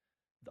era,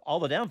 all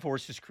the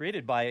downforce is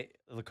created by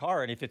the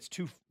car, and if it's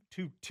too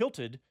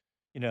tilted,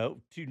 too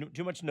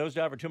much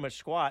nosedive or too much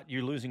squat,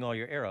 you're losing all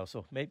your aero.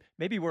 So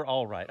maybe we're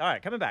all right. All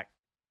right, coming back.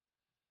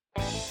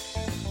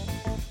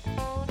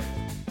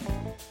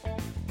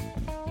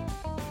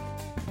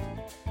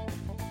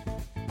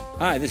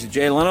 Hi, this is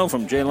Jay Leno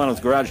from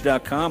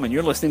JayLenosGarage.com, and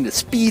you're listening to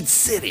Speed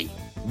City.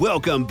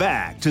 Welcome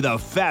back to the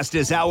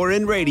fastest hour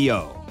in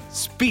radio,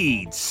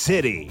 Speed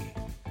City.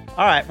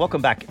 All right,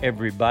 welcome back,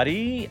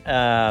 everybody.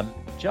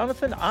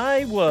 Jonathan,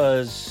 I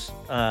was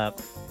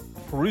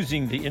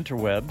perusing the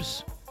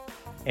interwebs,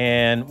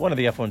 and one of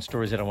the F1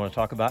 stories that I want to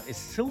talk about is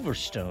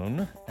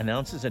Silverstone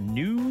announces a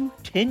new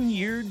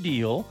 10-year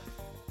deal,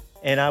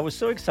 and I was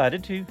so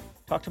excited to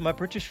talk to my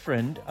British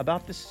friend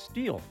about this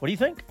deal. What do you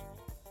think?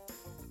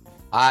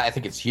 I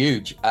think it's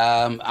huge.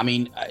 I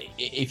mean,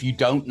 if you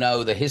don't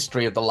know the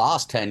history of the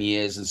last 10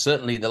 years, and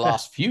certainly the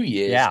last few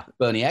years,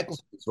 Bernie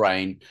Ecclestone's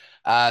reign,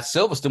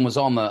 Silverstone was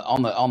on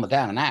the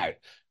down and out,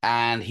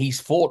 and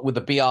he's fought with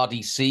the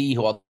BRDC,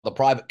 who are the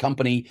private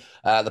company,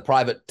 the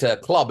private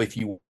club, if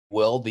you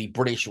will, the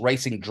British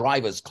Racing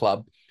Drivers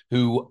Club,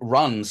 who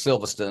run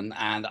Silverstone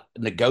and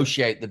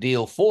negotiate the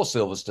deal for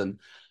Silverstone.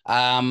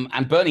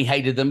 And Bernie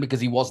hated them because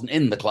he wasn't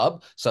in the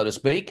club, so to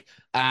speak.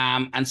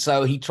 And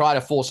so he tried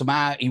to force them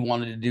out. He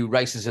wanted to do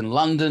races in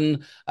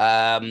London.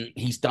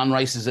 He's done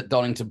races at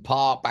Donington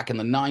Park back in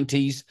the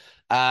 90s.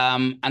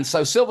 And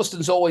so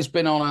Silverstone's always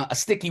been on a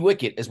sticky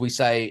wicket, as we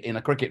say in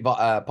a cricket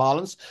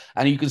parlance.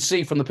 And you can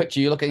see from the picture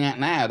you're looking at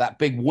now, that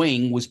big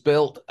wing was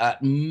built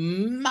at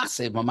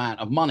massive amount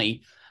of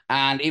money.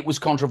 And it was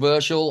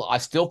controversial. I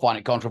still find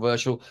it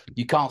controversial.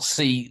 You can't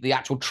see the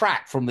actual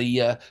track from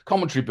the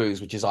commentary booths,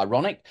 which is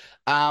ironic.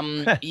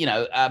 But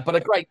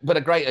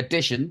a great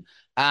addition.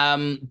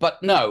 But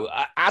no,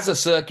 as a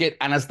circuit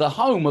and as the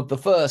home of the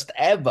first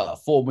ever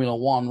Formula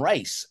One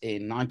race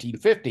in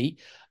 1950,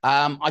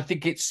 I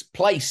think its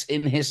place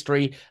in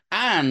history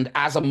and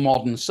as a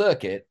modern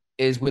circuit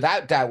is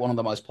without doubt one of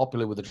the most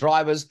popular with the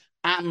drivers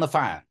and the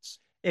fans.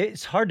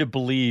 It's hard to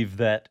believe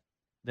that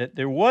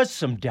there was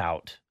some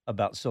doubt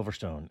about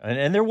Silverstone,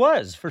 and there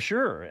was, for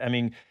sure. I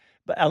mean,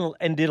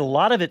 and did a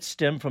lot of it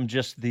stem from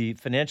just the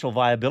financial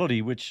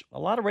viability, which a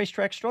lot of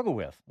racetracks struggle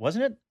with,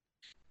 wasn't it?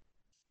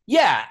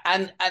 Yeah,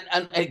 and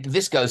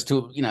this goes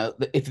to,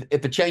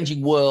 if the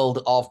changing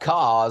world of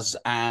cars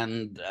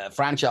and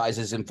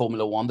franchises in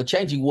Formula One, the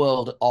changing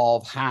world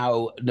of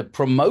how the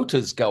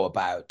promoters go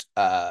about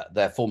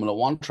their Formula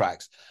One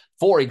tracks.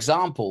 For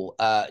example,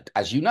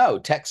 as you know,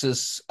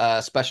 Texas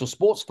Special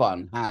Sports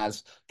Fund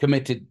has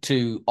committed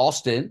to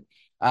Austin.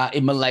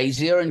 in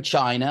Malaysia and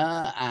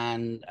China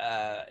and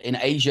in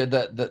Asia,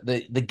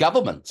 the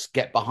governments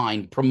get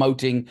behind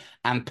promoting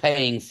and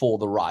paying for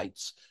the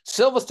rights.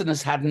 Silverstone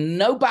has had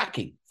no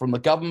backing from the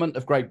government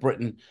of Great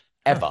Britain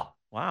ever.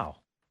 Wow.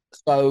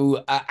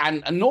 So,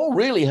 and nor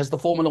really has the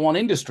Formula One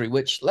industry,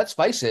 which, let's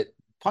face it,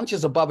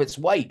 punches above its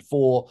weight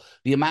for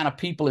the amount of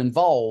people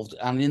involved.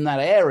 And in that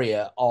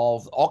area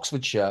of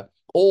Oxfordshire,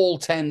 all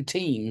 10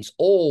 teams,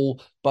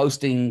 all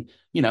boasting,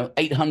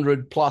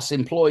 800 plus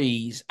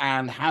employees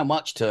and how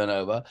much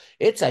turnover.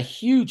 It's a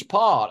huge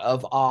part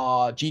of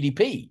our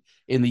GDP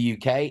in the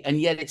UK, and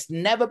yet it's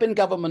never been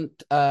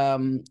government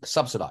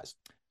subsidized.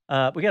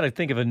 We got to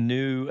think of a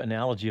new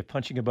analogy of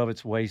punching above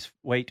its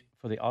weight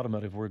for the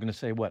automotive. We're going to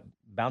say what?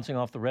 Bouncing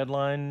off the red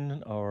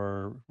line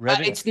or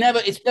revving? It's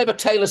never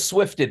Taylor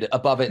Swifted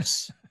above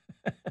its.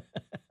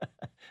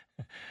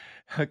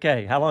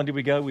 Okay, how long did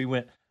we go? We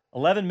went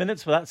 11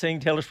 minutes without saying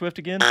Taylor Swift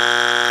again.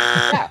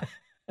 Yeah.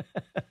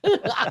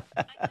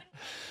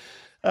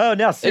 Oh,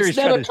 now Siri's it's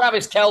never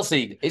Travis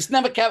Kelce. It's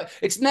never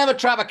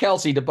Travis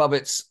Kelce above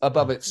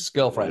its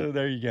girlfriend. Oh,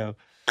 there you go.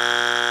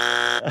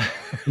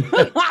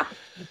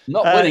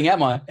 Not winning,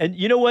 am I? And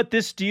you know what?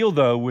 This deal,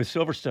 though, with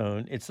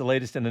Silverstone, it's the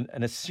latest in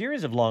a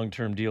series of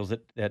long-term deals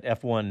that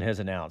F1 has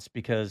announced.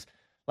 Because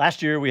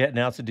last year we had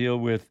announced a deal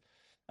with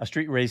a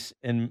street race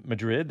in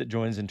Madrid that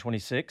joins in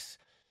 26.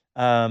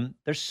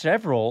 There's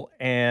several,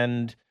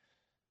 and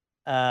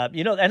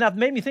and I've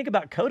made me think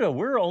about COTA.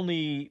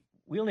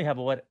 We only have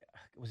what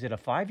was it, a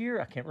 5-year?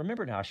 I can't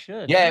remember now. I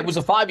should. Yeah, it was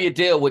a 5-year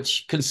deal,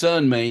 which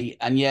concerned me.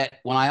 And yet,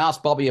 when I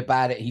asked Bobby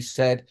about it, he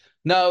said,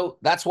 "No,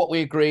 that's what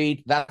we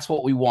agreed. That's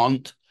what we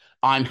want.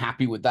 I'm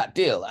happy with that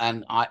deal."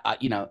 And I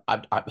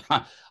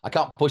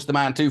can't push the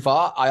man too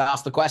far. I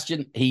asked the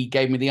question. He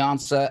gave me the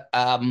answer.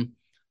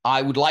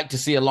 I would like to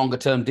see a longer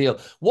term deal.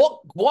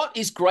 What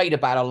is great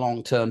about a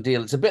long term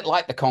deal? It's a bit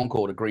like the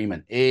Concord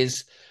Agreement.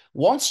 Is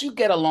once you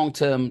get a long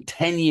term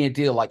 10-year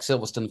deal like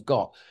Silverstone's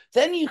got,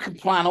 then you can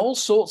plan all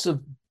sorts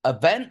of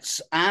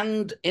events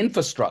and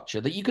infrastructure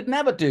that you could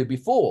never do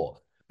before,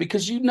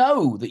 because you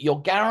know that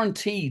you're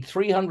guaranteed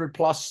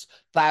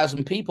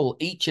 300,000+ people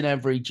each and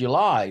every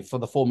July for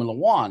the Formula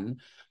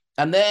One.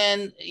 And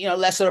then,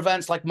 lesser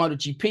events like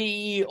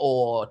MotoGP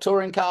or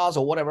touring cars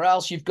or whatever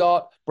else you've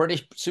got,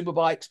 British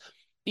Superbikes,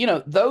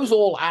 those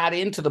all add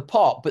into the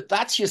pot, but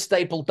that's your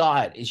staple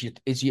diet is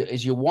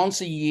your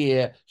once a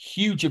year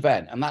huge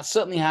event. And that's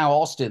certainly how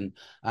Austin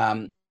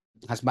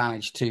has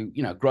managed to,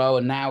 grow.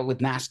 And now with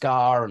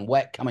NASCAR and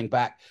WEC coming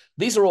back,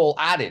 these are all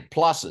added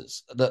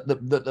pluses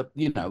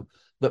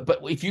but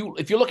if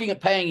you're looking at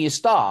paying your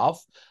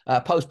staff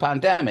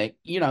post-pandemic,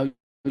 you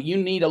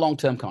need a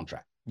long-term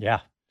contract.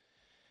 Yeah.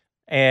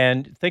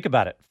 And think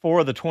about it. 4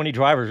 of the 20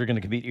 drivers are going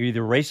to compete,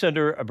 either race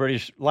under a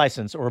British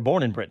license or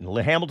born in Britain.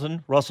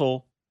 Hamilton,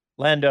 Russell,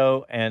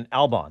 Lando, and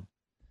Albon.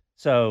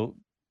 So,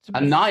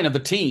 and 9 of the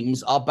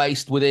teams are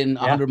based within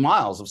 100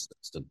 miles of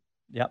Silverstone.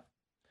 Yep.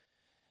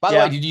 By the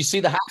way, did you see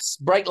the Haas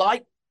brake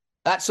light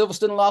at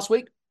Silverstone last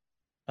week?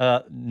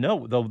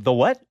 No. The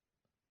what?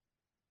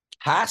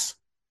 Haas.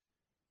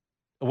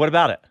 What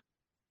about it?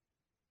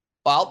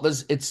 Well,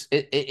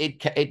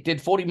 it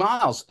did 40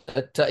 miles.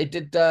 It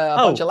did a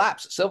bunch of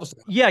laps at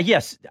Silverstone. Yeah,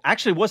 yes.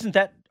 Actually, wasn't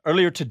that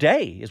earlier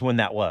today is when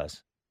that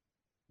was?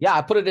 Yeah,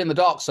 I put it in the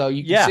doc so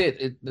you can see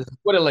it. There's a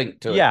Twitter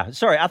link to it. Yeah,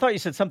 sorry. I thought you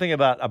said something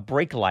about a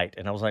brake light,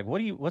 and I was like,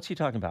 what's he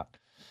talking about?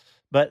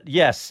 But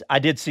yes, I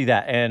did see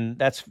that, and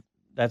that's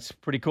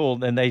pretty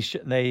cool. And they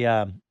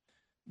had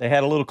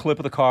a little clip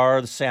of the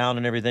car, the sound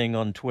and everything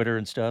on Twitter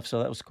and stuff, so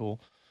that was cool.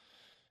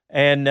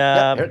 And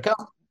here it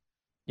comes.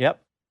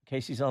 Yep,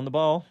 Casey's on the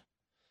ball.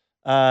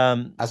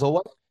 As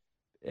always.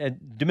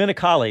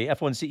 Domenicali,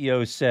 F1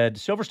 CEO, said,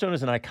 Silverstone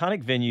is an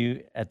iconic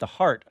venue at the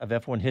heart of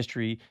F1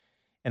 history,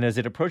 and as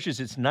it approaches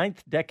its 9th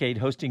decade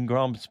hosting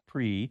Grand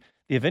Prix,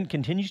 the event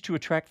continues to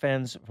attract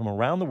fans from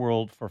around the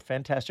world for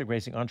fantastic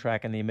racing on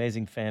track and the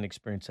amazing fan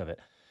experience of it.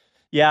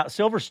 Yeah,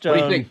 Silverstone, what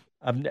do you think?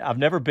 I've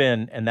never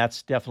been, and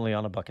that's definitely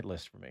on a bucket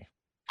list for me.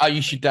 Oh,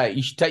 you should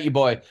take your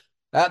boy.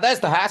 There's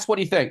the Haas. What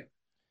do you think?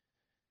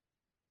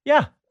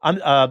 Yeah.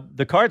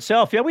 The car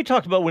itself, we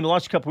talked about when it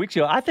launched a couple weeks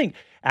ago. I think,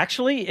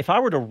 actually, if I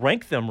were to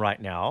rank them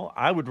right now,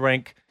 I would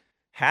rank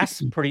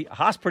Haas pretty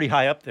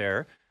high up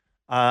there.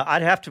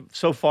 I'd have to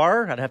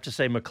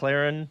say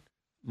McLaren,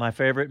 my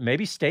favorite.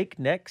 Maybe Stake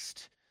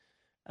next.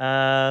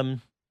 Maybe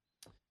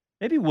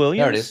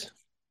Williams. There it is.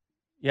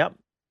 Yep.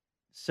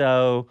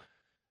 So,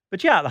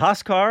 but yeah, the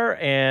Haas car,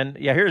 and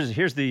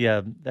here's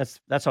the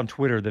that's on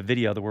Twitter, the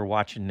video that we're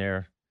watching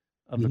there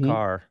of the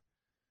car.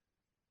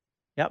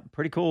 Yep,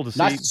 pretty cool to see.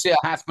 Nice to see a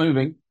Haas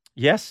moving.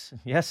 Yes,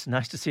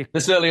 nice to see.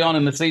 This early on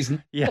in the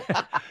season.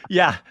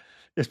 Yeah,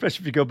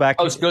 especially if you go back.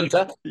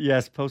 Post-Gunther.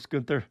 Yes,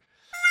 post-Gunther.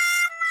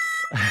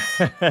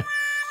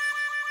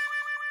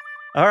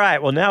 All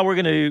right, well, now we're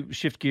going to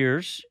shift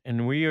gears,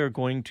 and we are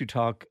going to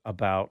talk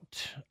about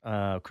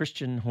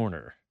Christian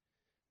Horner,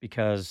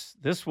 because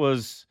this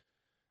is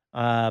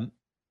not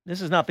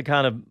the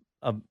kind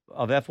of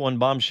F1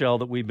 bombshell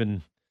that we've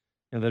been.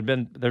 There've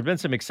been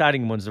some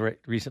exciting ones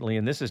recently,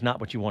 and this is not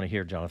what you want to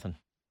hear, Jonathan.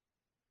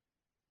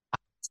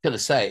 going to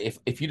say,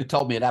 if you'd have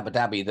told me at Abu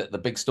Dhabi that the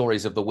big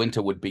stories of the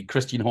winter would be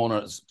Christian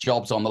Horner's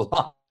jobs on the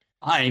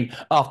line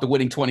after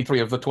winning 23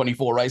 of the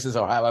 24 races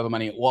or however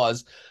many it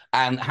was,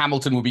 and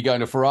Hamilton would be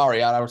going to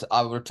Ferrari, I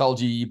would have told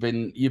you you've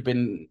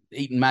been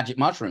eating magic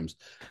mushrooms.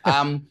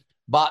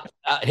 But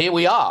here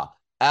we are.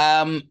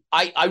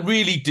 I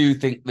really do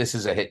think this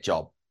is a hit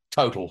job,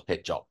 total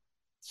hit job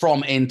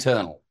from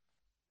internal.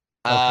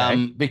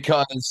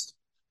 Because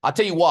I'll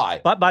tell you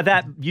why. But by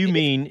that you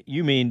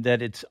mean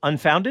that it's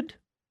unfounded?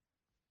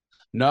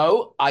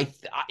 No, I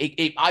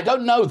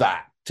don't know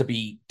that to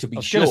be sure. I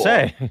was going to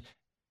say.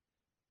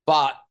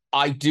 But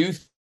I do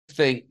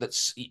think that,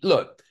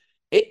 look,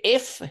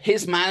 if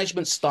his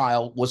management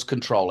style was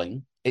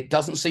controlling, it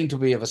doesn't seem to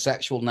be of a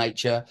sexual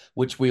nature,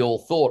 which we all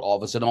thought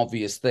of as an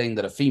obvious thing,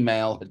 that a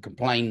female had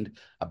complained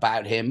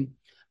about him.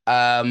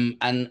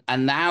 And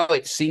now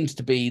it seems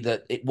to be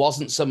that it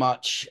wasn't so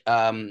much,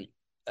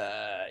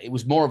 it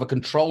was more of a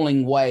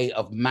controlling way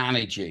of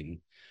managing.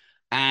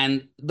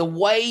 And the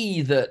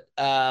way that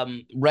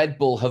Red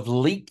Bull have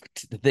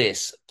leaked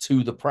this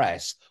to the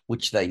press,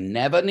 which they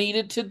never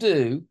needed to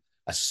do,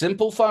 a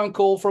simple phone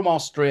call from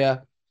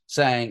Austria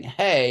saying,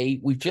 hey,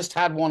 we've just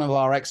had one of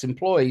our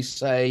ex-employees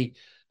say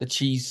that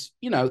she's,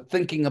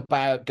 thinking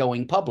about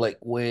going public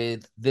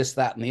with this,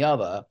 that, and the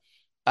other.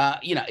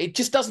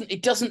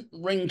 It doesn't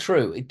ring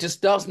true. It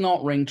just does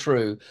not ring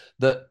true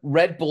that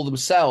Red Bull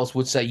themselves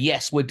would say,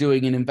 yes, we're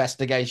doing an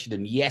investigation,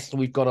 and yes,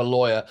 we've got a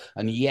lawyer,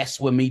 and yes,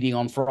 we're meeting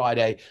on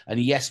Friday, and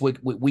yes,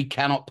 we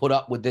cannot put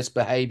up with this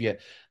behavior.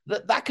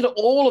 That could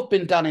all have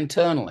been done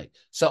internally.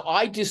 So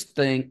I just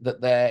think that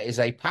there is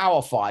a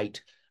power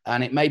fight,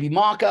 and it may be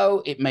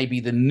Marco, it may be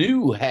the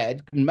new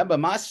head. Remember,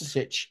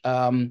 Masterchich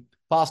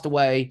passed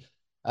away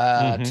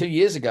 2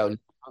 years ago.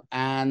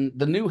 And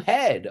the new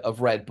head of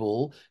Red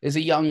Bull is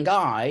a young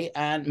guy,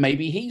 and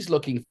maybe he's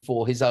looking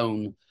for his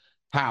own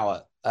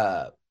power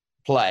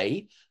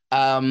play.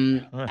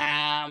 But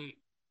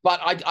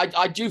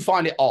I do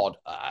find it odd,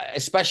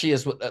 especially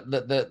as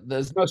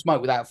there's no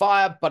smoke without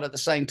fire. But at the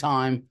same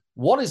time,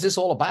 what is this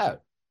all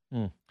about?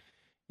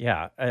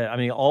 Yeah, I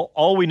mean,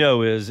 all we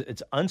know is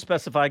it's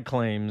unspecified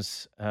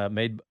claims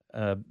made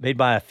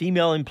by a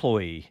female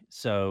employee.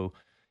 So,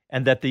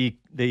 and that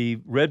the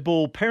Red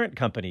Bull parent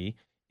company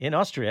in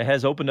Austria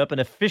has opened up an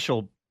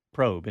official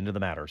probe into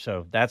the matter.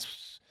 So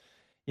that's,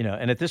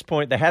 and at this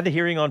point, they had the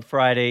hearing on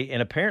Friday,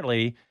 and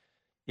apparently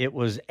it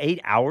was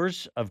 8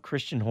 hours of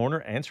Christian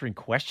Horner answering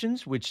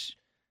questions, which,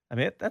 I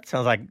mean, that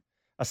sounds like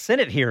a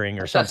Senate hearing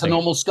or something. That's a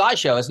normal Sky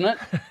show, isn't it?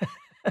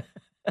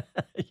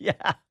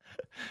 Yeah.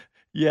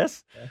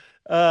 Yes.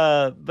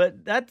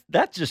 But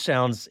that just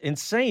sounds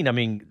insane. I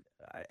mean,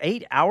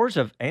 8 hours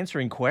of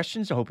answering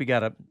questions. I hope he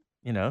got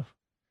a,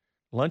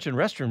 lunch and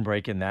restroom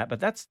break in that, but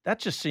that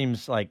just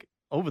seems like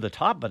over the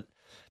top. But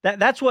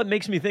that's what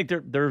makes me think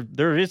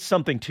there is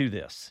something to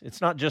this. It's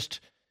not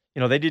just,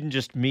 they didn't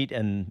just meet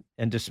and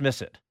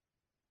dismiss it.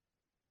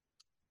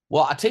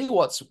 Well, I tell you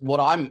what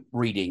I'm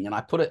reading, and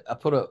I put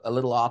a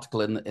little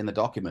article in the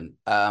document.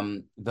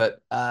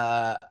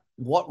 That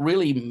what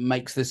really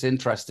makes this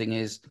interesting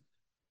is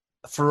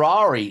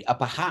Ferrari are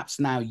perhaps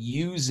now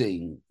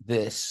using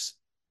this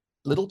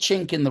little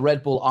chink in the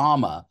Red Bull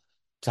armor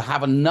to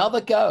have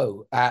another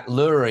go at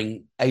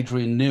luring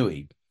Adrian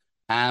Newey.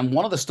 And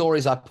one of the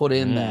stories I put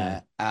in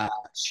there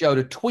showed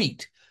a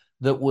tweet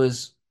that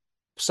was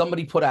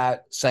somebody put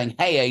out saying,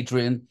 hey,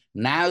 Adrian,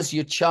 now's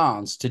your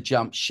chance to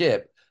jump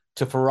ship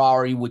to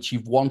Ferrari, which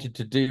you've wanted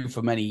to do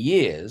for many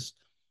years.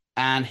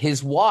 And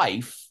his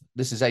wife,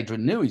 this is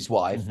Adrian Newey's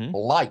wife,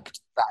 liked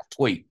that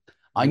tweet.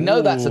 I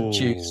know that's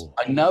obtuse.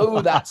 I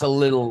know that's a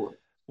little...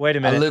 Wait a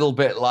minute. A little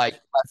bit like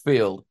left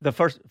field. The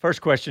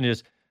first question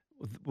is,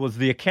 was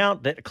the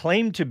account that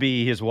claimed to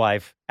be his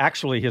wife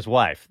actually his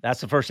wife?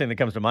 That's the first thing that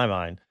comes to my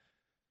mind.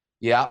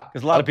 Yeah.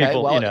 Because a lot of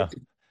people,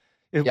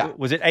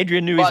 was it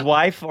Adrian Newey's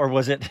wife, or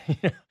was it,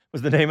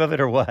 was the name of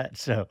it, or what?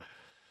 So.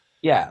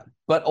 Yeah.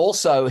 But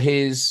also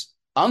his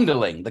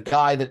underling, the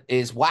guy that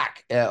is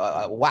Wax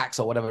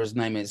or whatever his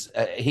name is,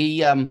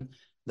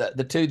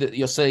 the two that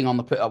you're seeing on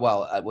the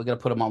we're going to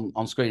put them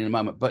on screen in a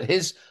moment, but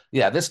this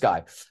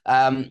guy,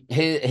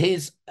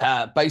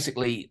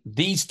 basically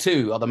these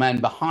two are the men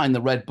behind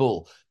the Red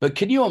Bull. But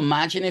can you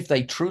imagine if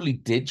they truly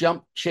did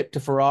jump ship to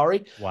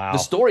Ferrari? Wow. The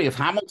story of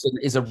Hamilton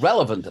is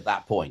irrelevant at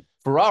that point.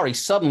 Ferrari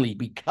suddenly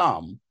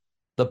become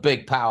the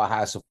big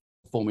powerhouse of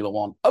Formula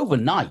One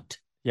overnight.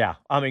 Yeah,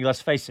 I mean,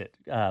 let's face it,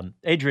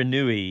 Adrian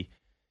Newey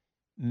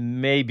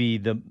may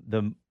be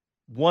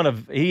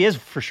he is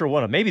for sure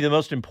one of maybe the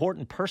most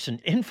important person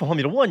in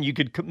Formula One. You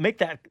could make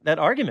that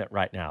argument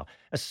right now,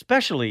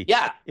 especially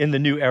in the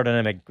new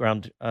aerodynamic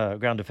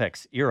ground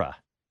effects era.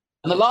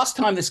 And the last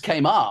time this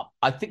came up,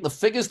 I think the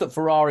figures that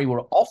Ferrari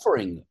were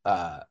offering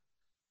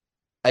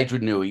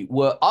Adrian Newey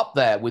were up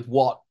there with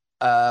what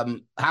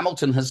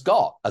Hamilton has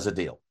got as a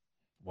deal.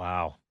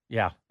 Wow.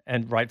 Yeah,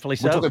 and rightfully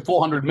so. We're talking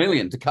 400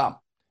 million to come.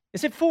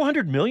 Is it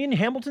 400 million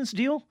Hamilton's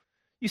deal?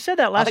 You said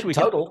that last week.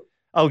 Total.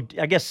 Oh,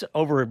 I guess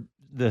over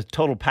the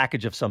total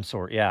package of some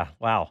sort. Yeah.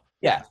 Wow.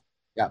 Yeah.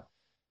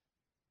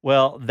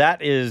 Well,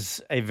 that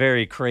is a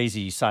very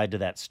crazy side to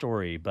that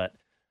story. But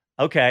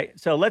okay,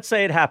 so let's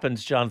say it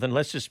happens, Jonathan.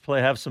 Let's just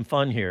have some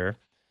fun here.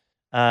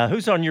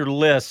 Who's on your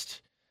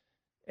list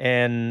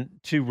and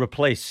to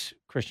replace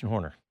Christian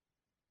Horner?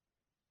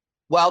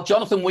 Well,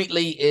 Jonathan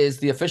Wheatley is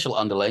the official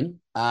underling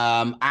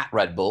at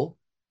Red Bull,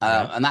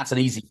 and that's an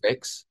easy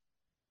fix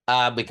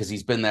because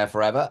he's been there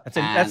forever.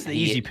 That's the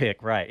easy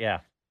pick, right?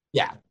 Yeah.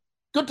 Yeah.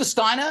 Gunter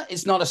Steiner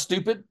is not a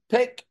stupid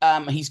pick.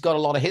 He's got a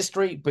lot of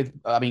history.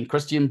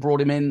 Christian brought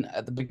him in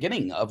at the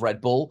beginning of Red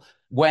Bull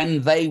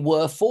when they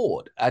were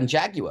Ford and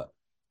Jaguar.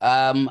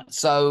 And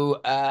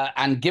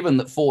given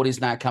that Ford is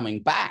now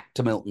coming back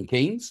to Milton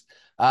Keynes,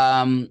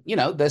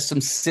 there's some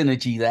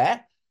synergy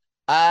there.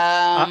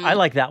 I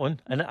like that one,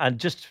 and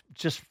just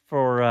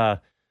for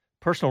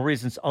personal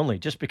reasons only,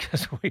 just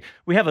because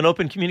we have an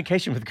open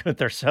communication with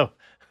Gunther, so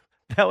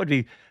that would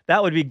be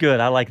good.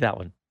 I like that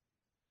one.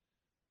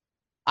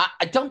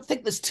 I don't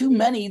think there's too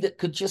many that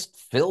could just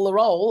fill the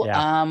role.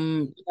 Yeah.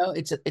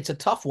 It's a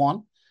tough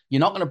one. You're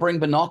not going to bring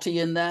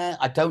Benotti in there.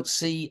 I don't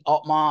see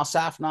Otmar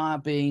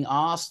Safnauer being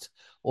asked,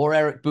 or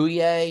Eric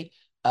Bouyer.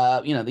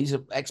 These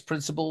are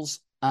ex-principals.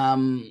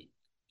 I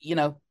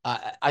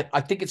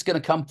think it's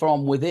going to come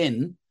from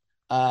within,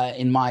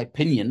 in my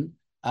opinion,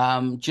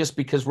 just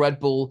because Red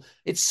Bull,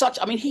 he's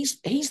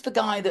the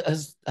guy that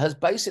has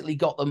basically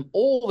got them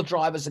all the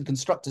drivers and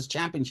constructors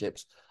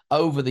championships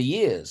over the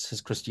years,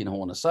 has Christian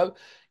Horner. So,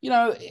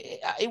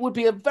 it would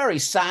be a very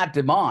sad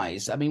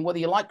demise. I mean, whether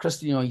you like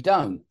Christian or you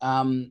don't,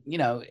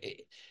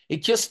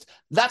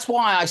 that's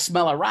why I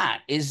smell a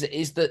rat is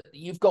that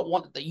you've got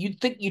one that you'd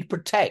think you'd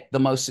protect the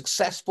most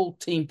successful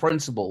team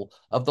principal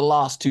of the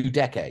last 2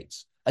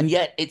 decades. And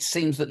yet it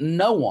seems that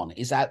no one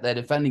is out there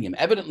defending him.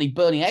 Evidently,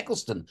 Bernie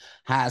Ecclestone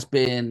has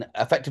been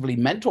effectively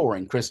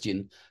mentoring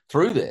Christian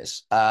through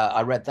this.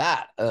 I read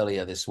that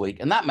earlier this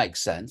week, and that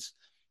makes sense.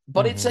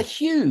 But it's a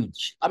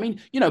huge,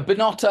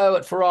 Binotto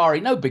at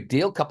Ferrari, no big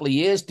deal. Couple of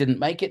years, didn't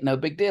make it, no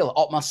big deal.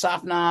 Otmar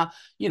Safnauer,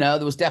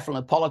 there was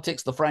definitely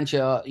politics. The French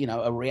are,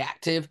 are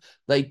reactive.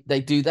 They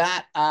do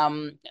that.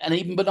 And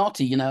even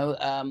Benotti,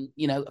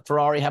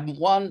 Ferrari haven't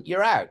won,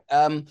 you're out.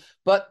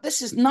 But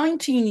this is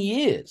 19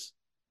 years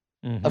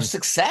of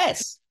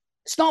success.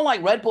 It's not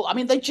like Red Bull. I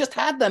mean, they just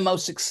had their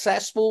most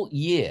successful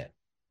year.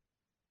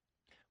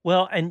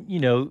 Well, and,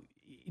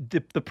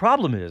 the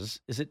problem is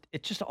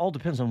it just all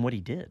depends on what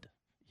he did.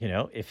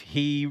 If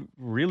he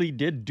really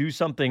did do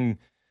something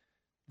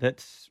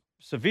that's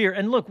severe,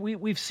 and look,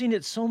 we've seen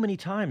it so many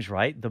times,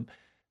 right?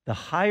 The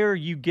higher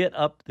you get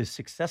up the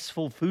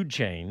successful food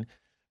chain,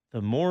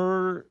 the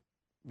more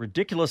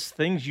ridiculous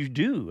things you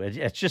do.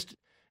 It's just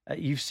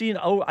you've seen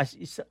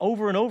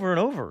over and over and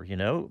over,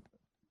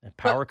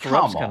 power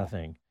corrupts kind of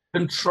thing.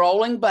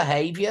 Controlling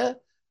behavior.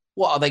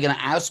 What are they going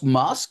to oust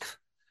Musk?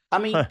 I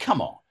mean,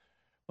 come on.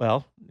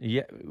 Well,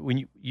 yeah,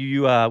 when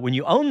you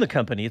own the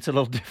company, it's a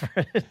little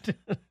different.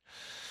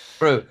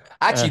 True.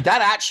 Actually,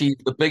 that is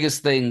the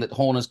biggest thing that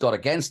Horner's got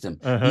against him.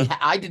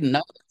 I didn't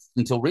know this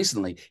until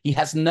recently. He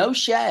has no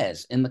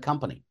shares in the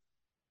company.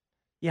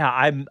 Yeah,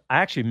 I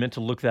actually meant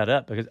to look that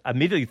up because I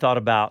immediately thought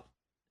about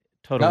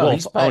Toto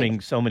Wolff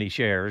owning so many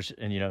shares,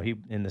 and he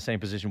in the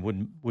same position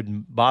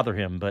wouldn't bother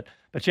him. But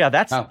yeah,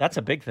 that's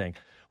a big thing.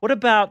 What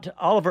about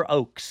Oliver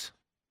Oakes?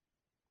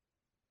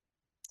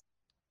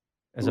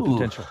 As a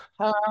potential,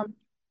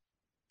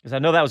 because I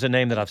know that was a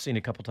name that I've seen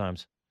a couple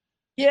times.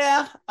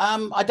 Yeah,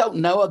 I don't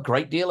know a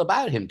great deal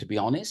about him, to be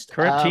honest.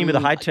 Current team of the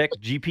high-tech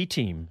GP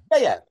team.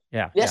 Yeah.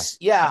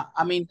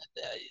 I mean,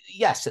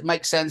 yes, it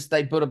makes sense.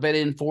 They put a bid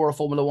in for a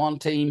Formula One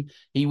team.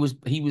 He was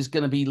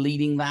going to be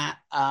leading that.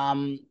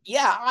 I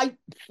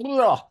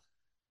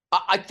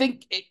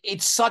think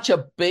it's such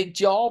a big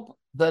job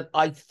that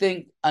I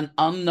think an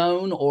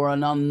unknown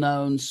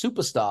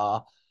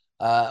superstar.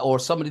 Or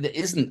somebody that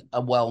isn't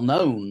a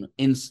well-known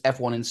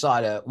F1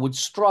 insider would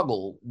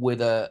struggle with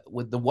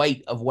the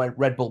weight of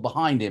Red Bull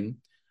behind him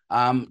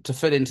to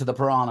fit into the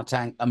piranha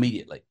tank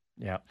immediately.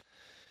 Yeah.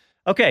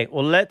 Okay,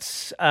 well,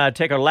 let's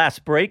take our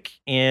last break,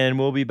 and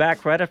we'll be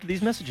back right after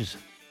these messages.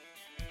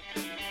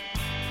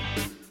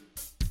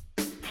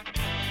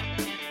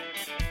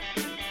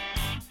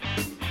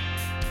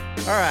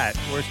 All right,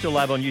 we're still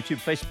live on YouTube,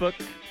 Facebook.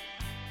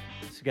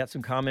 Got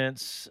some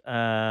comments.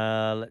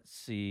 Let's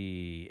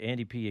see.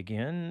 Andy P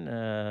again.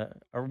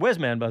 Or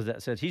Wesman Buzz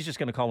that says he's just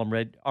going to call him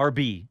Red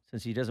RB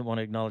since he doesn't want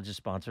to acknowledge his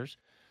sponsors.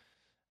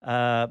 They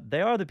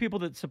are the people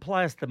that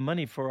supply us the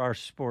money for our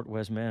sport,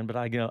 Wesman, but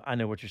I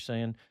know what you're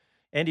saying.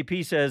 Andy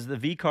P says the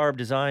V-carb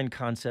design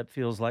concept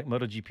feels like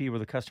MotoGP where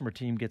the customer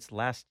team gets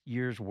last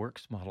year's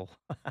works model.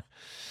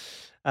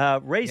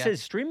 Ray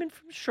says streaming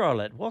from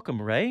Charlotte.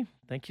 Welcome, Ray.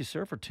 Thank you,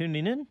 sir, for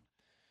tuning in.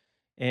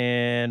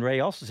 And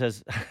Ray also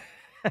says...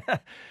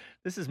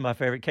 This is my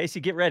favorite. Casey,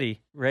 get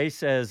ready. Ray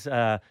says,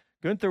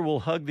 Gunther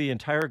will hug the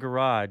entire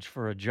garage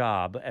for a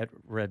job at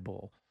Red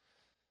Bull.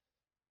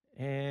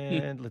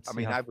 And let's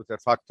see. I would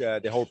have fucked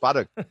the whole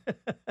paddock.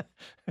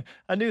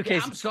 I knew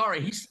Casey. I'm sorry.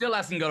 He still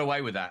hasn't got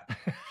away with that.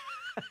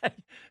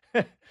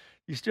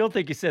 You still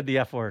think you said the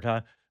F word,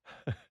 huh?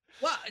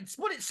 Well, it's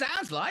what it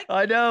sounds like.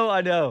 I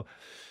know.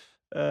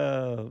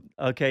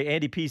 Okay,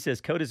 Andy P says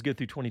code is good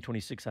through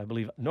 2026, I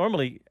believe.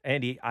 Normally,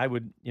 Andy, I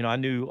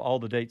knew all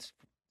the dates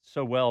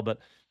so well, but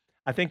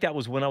I think that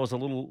was when I was a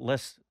little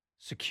less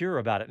secure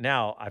about it.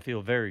 Now I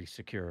feel very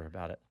secure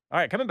about it. All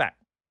right, coming back.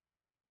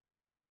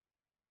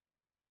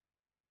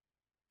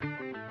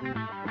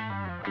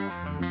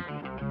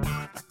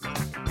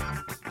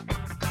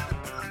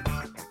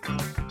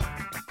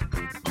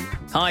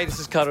 Hi, this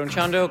is Karan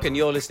Chandok, and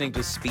you're listening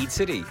to Speed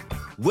City.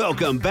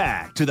 Welcome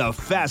back to the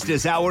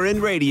fastest hour in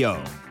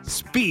radio,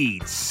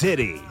 Speed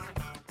City.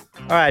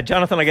 All right,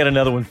 Jonathan, I got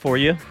another one for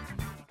you.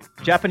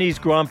 Japanese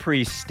Grand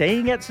Prix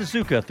staying at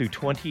Suzuka through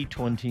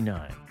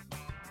 2029.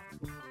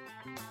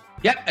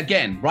 Yep,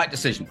 again, right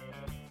decision.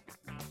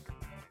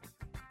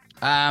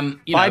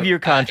 5-year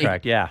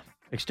contract,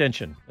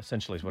 extension,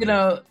 essentially is what it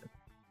is.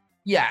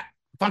 Yeah,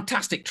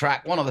 fantastic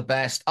track, one of the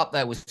best, up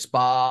there with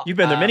Spa. You've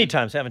been there many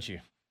times, haven't you?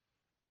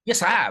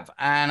 Yes, I have,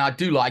 and I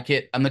do like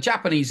it. And the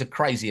Japanese are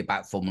crazy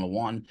about Formula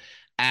One.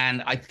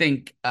 And I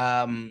think,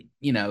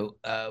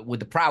 with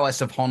the prowess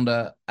of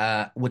Honda,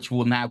 which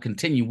will now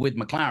continue with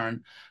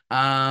McLaren,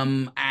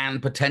 and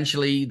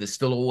potentially there's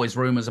still always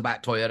rumors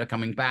about Toyota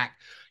coming back.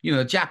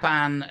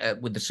 Japan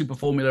with the Super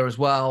Formula as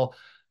well,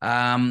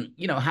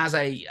 has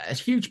a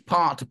huge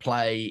part to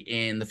play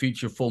in the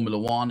future of Formula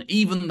One,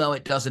 even though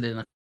it does it in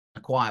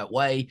a quiet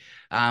way.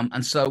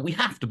 And so we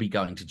have to be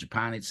going to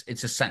Japan.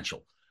 It's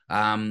essential.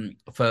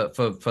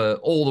 For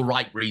all the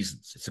right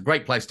reasons. It's a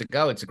great place to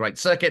go. It's a great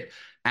circuit.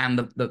 And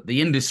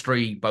the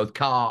industry, both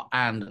car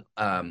and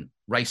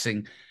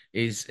racing,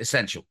 is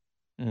essential.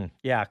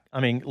 Yeah.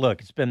 I mean,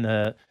 look, it's been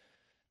the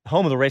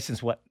home of the race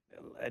since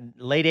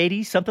late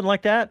 80s, something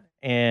like that.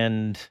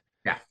 And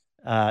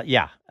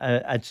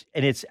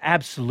it's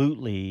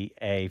absolutely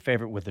a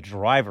favorite with the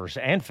drivers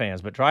and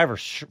fans, but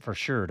drivers for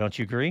sure. Don't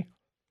you agree?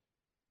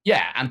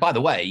 Yeah. And by the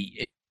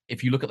way,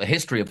 if you look at the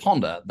history of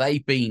Honda,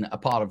 they've been a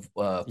part of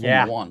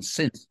Formula One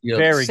since the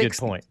early 60s. Very good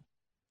point.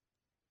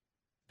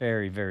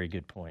 Very, very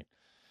good point.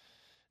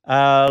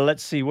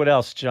 Let's see what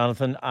else,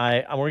 Jonathan.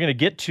 We're going to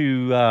get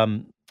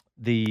to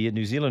the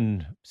New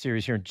Zealand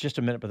series here in just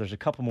a minute, but there's a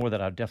couple more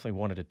that I definitely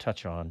wanted to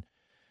touch on.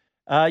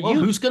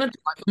 Who's going to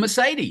drive the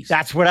Mercedes?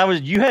 That's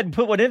what you had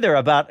put one in there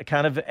about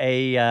kind of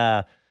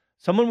a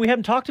someone we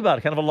haven't talked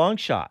about, kind of a long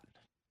shot.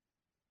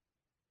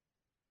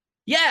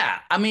 Yeah,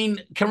 I mean,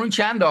 Karun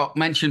Chandok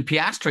mentioned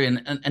Piastri,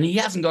 and he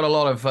hasn't got a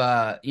lot of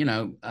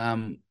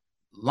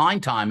line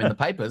time in the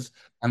papers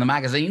and the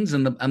magazines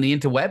and the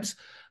interwebs.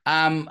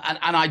 And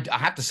I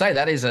have to say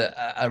that is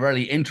a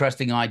really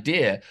interesting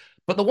idea.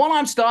 But the one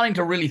I'm starting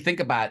to really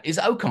think about is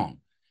Ocon.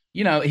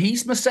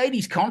 He's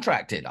Mercedes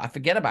contracted. I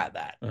forget about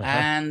that. Uh-huh.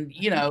 And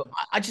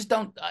I just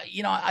don't.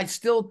 I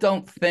still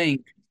don't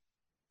think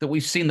that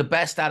we've seen the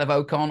best out of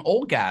Ocon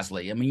or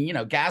Gasly. I mean,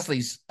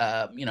 Gasly's,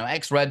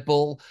 ex-Red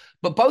Bull,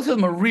 but both of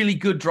them are really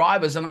good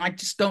drivers, and I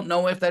just don't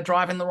know if they're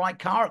driving the right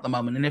car at the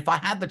moment. And if I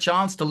had the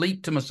chance to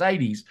leap to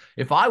Mercedes,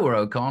 if I were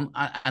Ocon,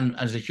 and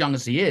as young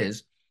as he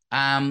is,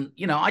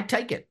 I'd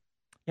take it.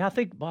 Yeah, I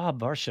think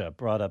Bob Varsha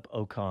brought up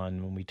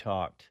Ocon when we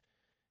talked,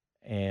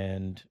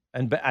 and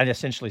I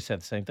essentially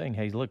said the same thing.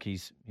 Hey, look,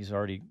 he's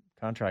already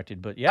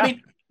contracted, but yeah. I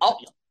mean,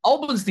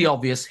 Albon's the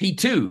obvious. He,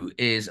 too,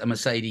 is a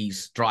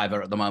Mercedes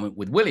driver at the moment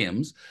with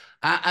Williams,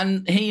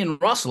 and he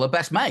and Russell are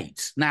best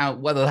mates. Now,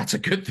 whether that's a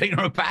good thing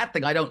or a bad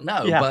thing, I don't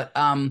know. Yeah. But,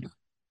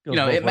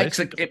 it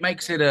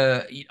makes it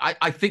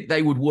I think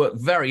they would work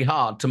very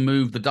hard to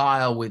move the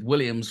dial with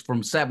Williams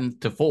from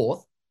 7th to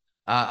 4th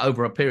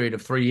over a period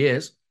of 3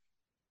 years.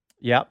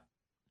 Yep.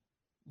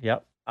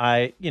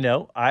 I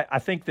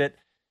think that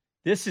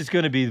this is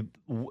going to be,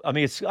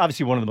 it's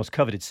obviously one of the most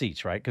coveted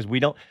seats, right? Because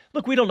we don't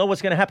know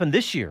what's going to happen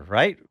this year,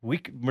 right?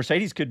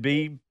 Mercedes could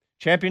be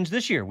champions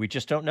this year. We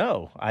just don't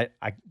know. I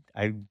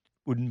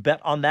wouldn't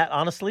bet on that,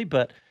 honestly,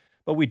 but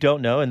we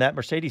don't know. And that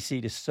Mercedes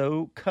seat is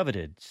so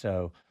coveted.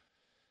 So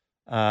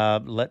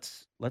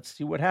let's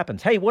see what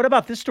happens. Hey, what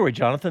about this story,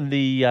 Jonathan?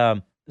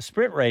 The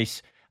sprint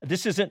race,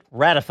 this isn't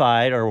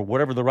ratified or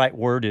whatever the right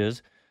word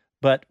is,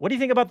 but what do you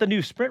think about the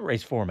new sprint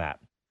race format?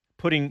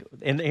 Putting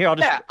in here, I'll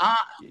just.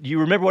 You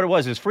remember what it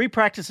was? It was free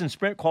practice and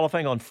sprint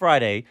qualifying on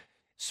Friday,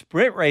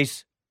 sprint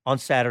race on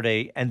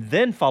Saturday, and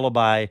then followed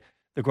by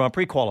the Grand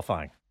Prix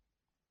qualifying.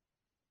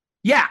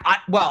 Yeah,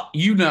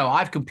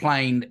 I've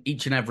complained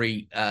each and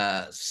every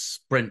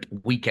sprint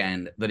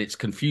weekend that it's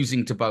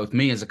confusing to both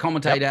me as a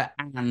commentator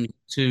and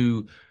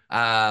to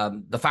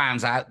the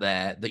fans out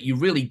there that you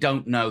really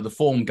don't know the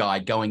form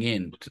guide going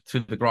in to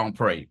the Grand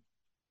Prix.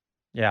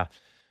 Yeah.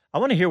 I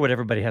want to hear what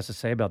everybody has to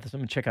say about this. I'm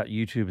going to check out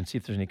YouTube and see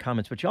if there's any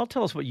comments. But y'all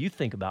tell us what you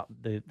think about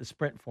the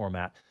sprint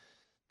format.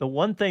 The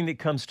one thing that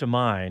comes to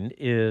mind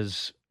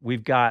is we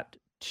got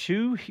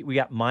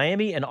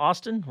Miami and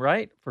Austin,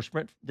 right, for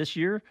sprint this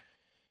year.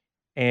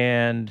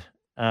 And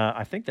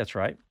I think that's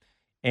right.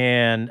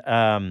 And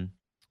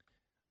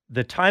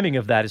the timing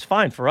of that is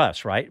fine for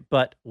us, right?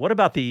 But what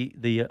about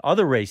the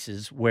other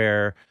races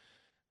where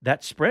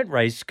that sprint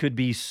race could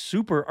be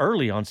super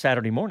early on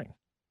Saturday morning?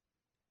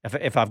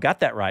 if I've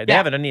got that right. They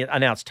haven't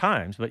announced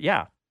times, but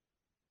yeah.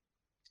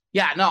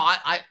 Yeah, no,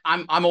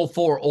 I'm all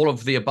for all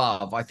of the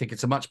above. I think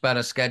it's a much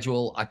better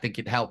schedule. I think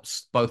it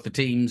helps both the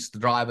teams, the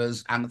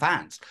drivers, and the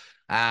fans,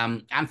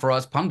 and for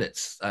us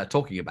pundits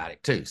talking about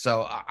it too.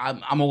 So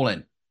I'm all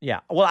in. Yeah.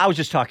 Well, I was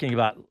just talking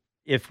about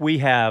if we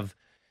have,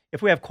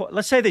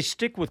 let's say they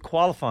stick with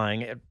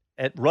qualifying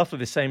at roughly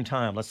the same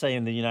time. Let's say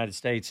in the United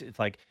States, it's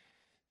like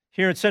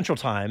here at Central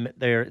Time,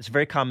 it's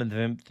very common for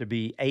them to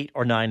be 8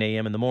 or 9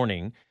 a.m. in the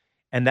morning,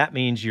 and that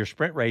means your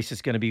sprint race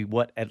is going to be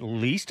at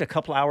least a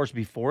couple hours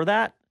before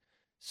that.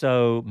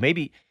 So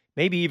maybe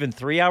even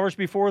 3 hours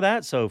before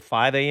that. So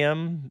 5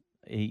 a.m.,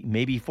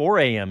 maybe 4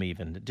 a.m.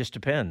 even. It just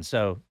depends.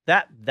 So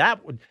that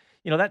would,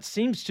 that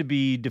seems to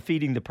be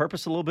defeating the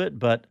purpose a little bit.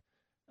 But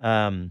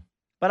I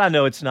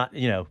know it's not.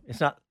 It's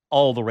not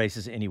all the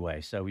races anyway.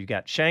 So we've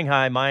got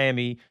Shanghai,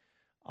 Miami,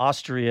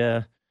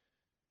 Austria,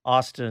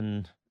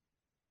 Austin,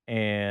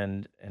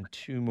 and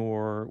 2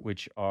 more,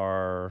 which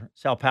are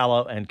Sao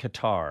Paulo and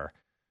Qatar.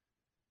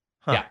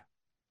 Huh.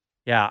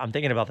 Yeah, I'm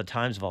thinking about the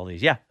times of all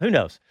these. Yeah, who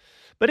knows?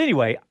 But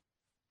anyway,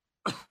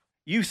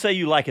 you say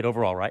you like it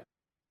overall, right?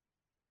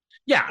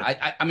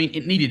 Yeah, I mean,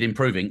 it needed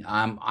improving.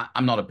 I'm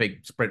not a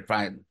big sprint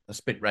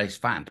race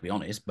fan, to be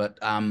honest, but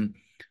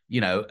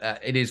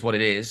it is what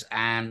it is,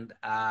 and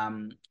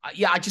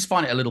I just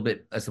find it a little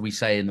bit, as we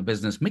say in the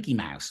business, Mickey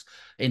Mouse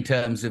in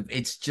terms of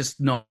it's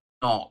just not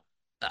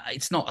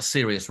it's not a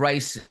serious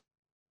race.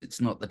 It's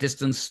not the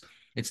distance.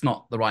 It's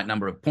not the right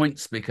number of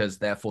points because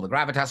therefore the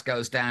gravitas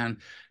goes down.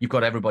 You've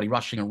got everybody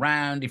rushing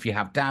around. If you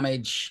have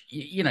damage,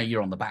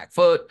 you're on the back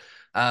foot.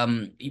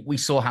 We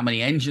saw how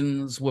many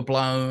engines were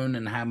blown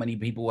and how many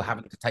people were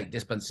having to take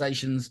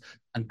dispensations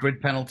and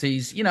grid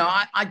penalties.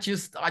 I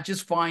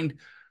just find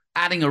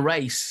adding a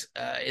race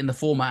in the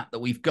format that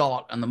we've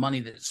got and the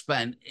money that's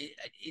spent,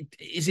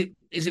 is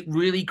it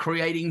really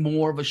creating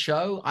more of a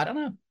show? I don't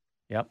know.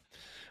 Yep.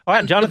 All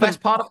right, Jonathan. The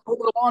best part of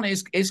Formula One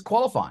is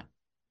qualifying.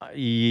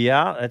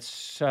 Yeah,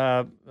 that's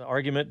an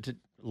argument a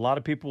lot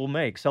of people will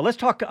make. So let's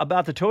talk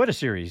about the Toyota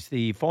Series,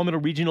 the Formula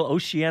Regional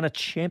Oceania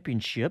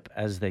Championship,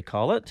 as they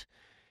call it.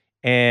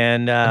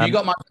 And have you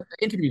got my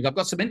interviews? I've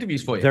got some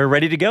interviews for you. They're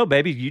ready to go,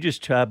 baby. You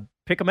just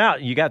pick them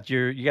out. You got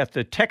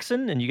the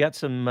Texan, and you got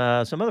some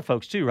other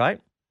folks too, right?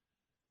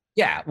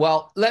 Yeah.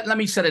 Well, let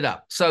me set it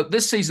up. So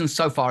this season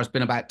so far has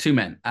been about 2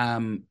 men.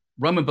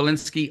 Roman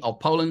Belinsky of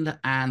Poland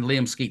and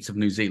Liam Skeets of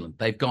New Zealand.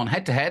 They've gone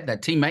head to head. They're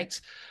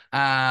teammates.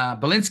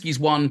 Belinsky's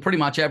won pretty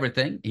much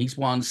everything. He's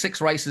won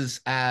 6 races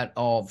out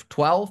of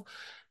 12.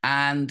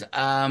 And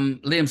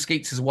Liam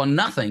Skeets has won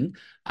nothing,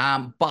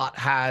 but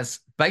has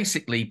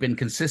basically been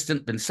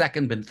consistent, been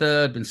second, been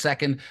third, been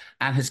second,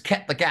 and has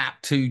kept the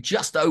gap to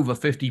just over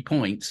 50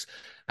 points.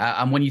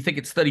 And when you think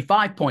it's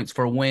 35 points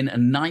for a win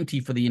and 90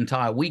 for the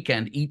entire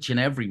weekend, each and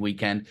every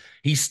weekend,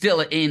 he's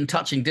still in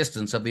touching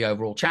distance of the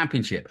overall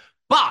championship.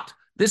 But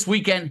this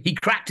weekend, he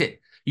cracked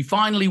it. He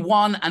finally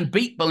won and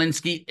beat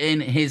Belinsky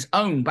in his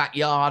own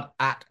backyard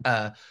at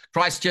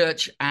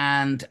Christchurch.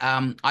 And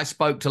I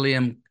spoke to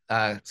Liam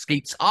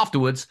Skeets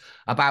afterwards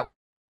about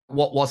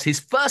what was his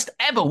first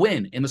ever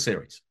win in the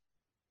series.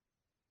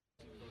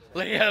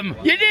 Liam,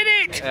 you did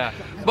it! Yeah.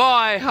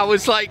 Boy, I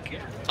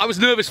was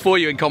nervous for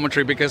you in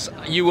commentary because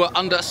you were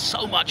under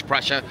so much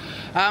pressure.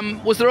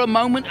 Was there a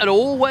moment at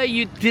all where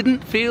you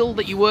didn't feel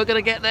that you were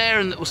going to get there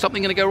and that was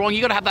something going to go wrong?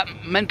 You got to have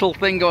that mental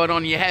thing going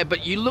on in your head,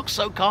 but you look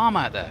so calm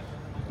out there.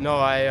 No,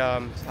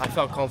 I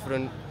felt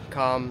confident,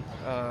 calm.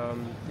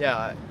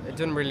 It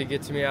didn't really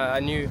get to me.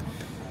 I knew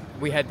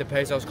we had the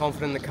pace. I was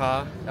confident in the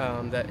car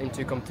that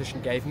Into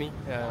competition gave me.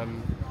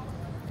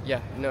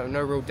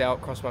 No real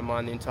doubt crossed my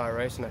mind the entire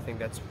race, and I think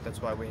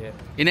that's why we're here.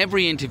 In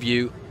every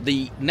interview,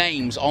 the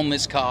names on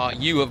this car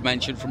you have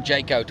mentioned, from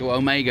Jayco to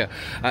Omega,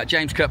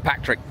 James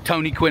Kirkpatrick,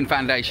 Tony Quinn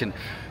Foundation,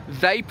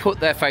 they put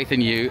their faith in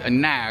you, and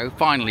now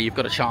finally you've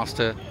got a chance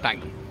to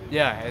thank them.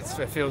 Yeah, it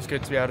feels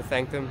good to be able to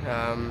thank them.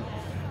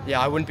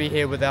 I wouldn't be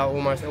here without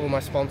all my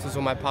sponsors,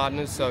 all my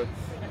partners. So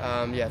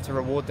to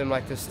reward them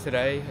like this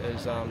today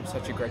is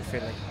such a great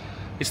feeling.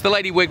 It's the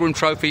Lady Wigram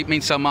Trophy. It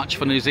means so much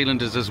for New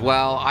Zealanders as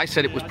well. I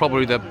said it was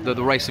probably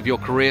the race of your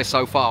career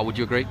so far. Would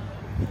you agree?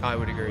 I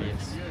would agree,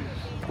 yes.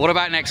 What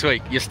about next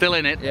week? You're still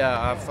in it?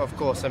 Yeah, of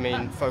course. I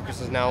mean,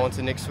 focus is now on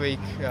to next week.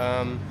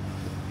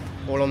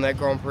 All on that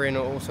Grand Prix and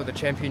also the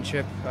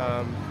championship.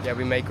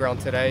 We made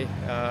ground today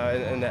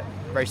in that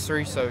race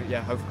 3. So,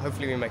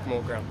 hopefully we make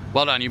more ground.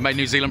 Well done. You've made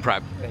New Zealand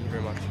proud. Thank you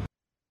very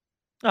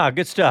much.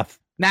 Good stuff.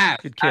 Now,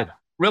 good kid.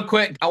 Real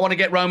quick, I want to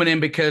get Roman in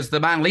because the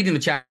man leading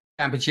the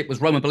championship was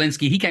Roman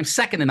Belinsky. He came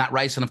second in that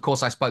race, and of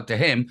course I spoke to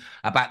him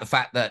about the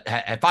fact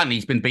that finally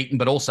he's been beaten,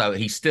 but also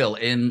he's still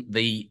in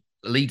the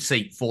lead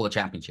seat for the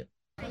championship.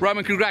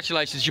 Roman,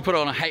 congratulations. You put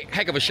on a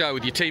heck of a show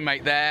with your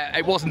teammate there.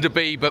 It wasn't to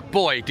be, but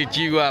boy, did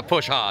you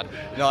push hard.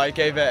 No, I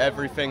gave it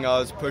everything. I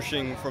was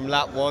pushing from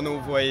lap 1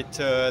 all the way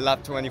to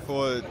lap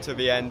 24 to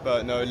the end,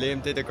 but no,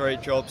 Liam did a great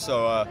job,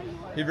 so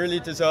he really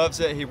deserves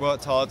it. He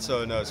worked hard,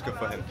 so no, it's good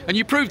for him. And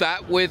you proved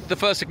that with the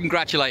first to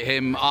congratulate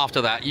him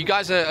after that. You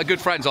guys are good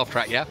friends off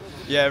track, yeah?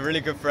 Yeah,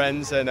 really good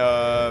friends, and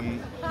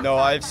no,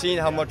 I've seen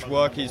how much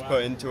work he's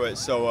put into it,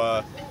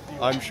 so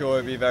I'm sure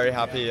he'll be very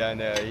happy,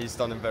 and he's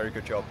done a very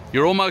good job.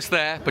 You're almost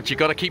there, but you've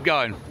got to keep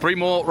going. 3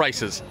 more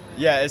races.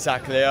 Yeah,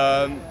 exactly.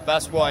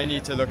 That's why I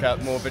need to look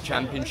at more of a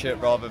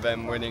championship rather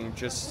than winning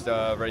just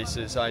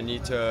races. I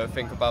need to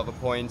think about the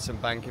points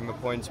and banking the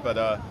points,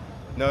 but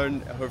no,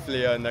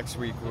 hopefully next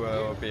week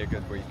will be a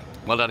good week.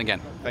 Well done again.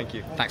 Thank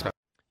you. Thanks, man.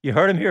 You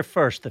heard him here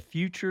first. The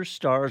future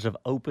stars of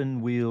open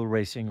wheel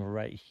racing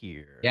right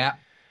here. Yeah.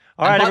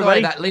 All right,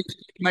 everybody. By the way, that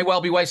may well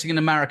be racing in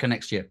America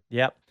next year.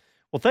 Yep.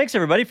 Well, thanks,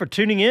 everybody, for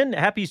tuning in.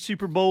 Happy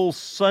Super Bowl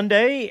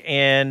Sunday,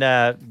 and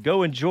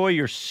go enjoy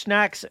your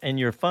snacks and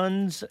your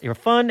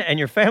fun and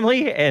your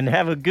family, and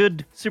have a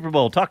good Super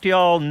Bowl. Talk to you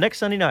all next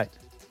Sunday night.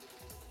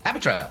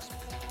 Happy trails.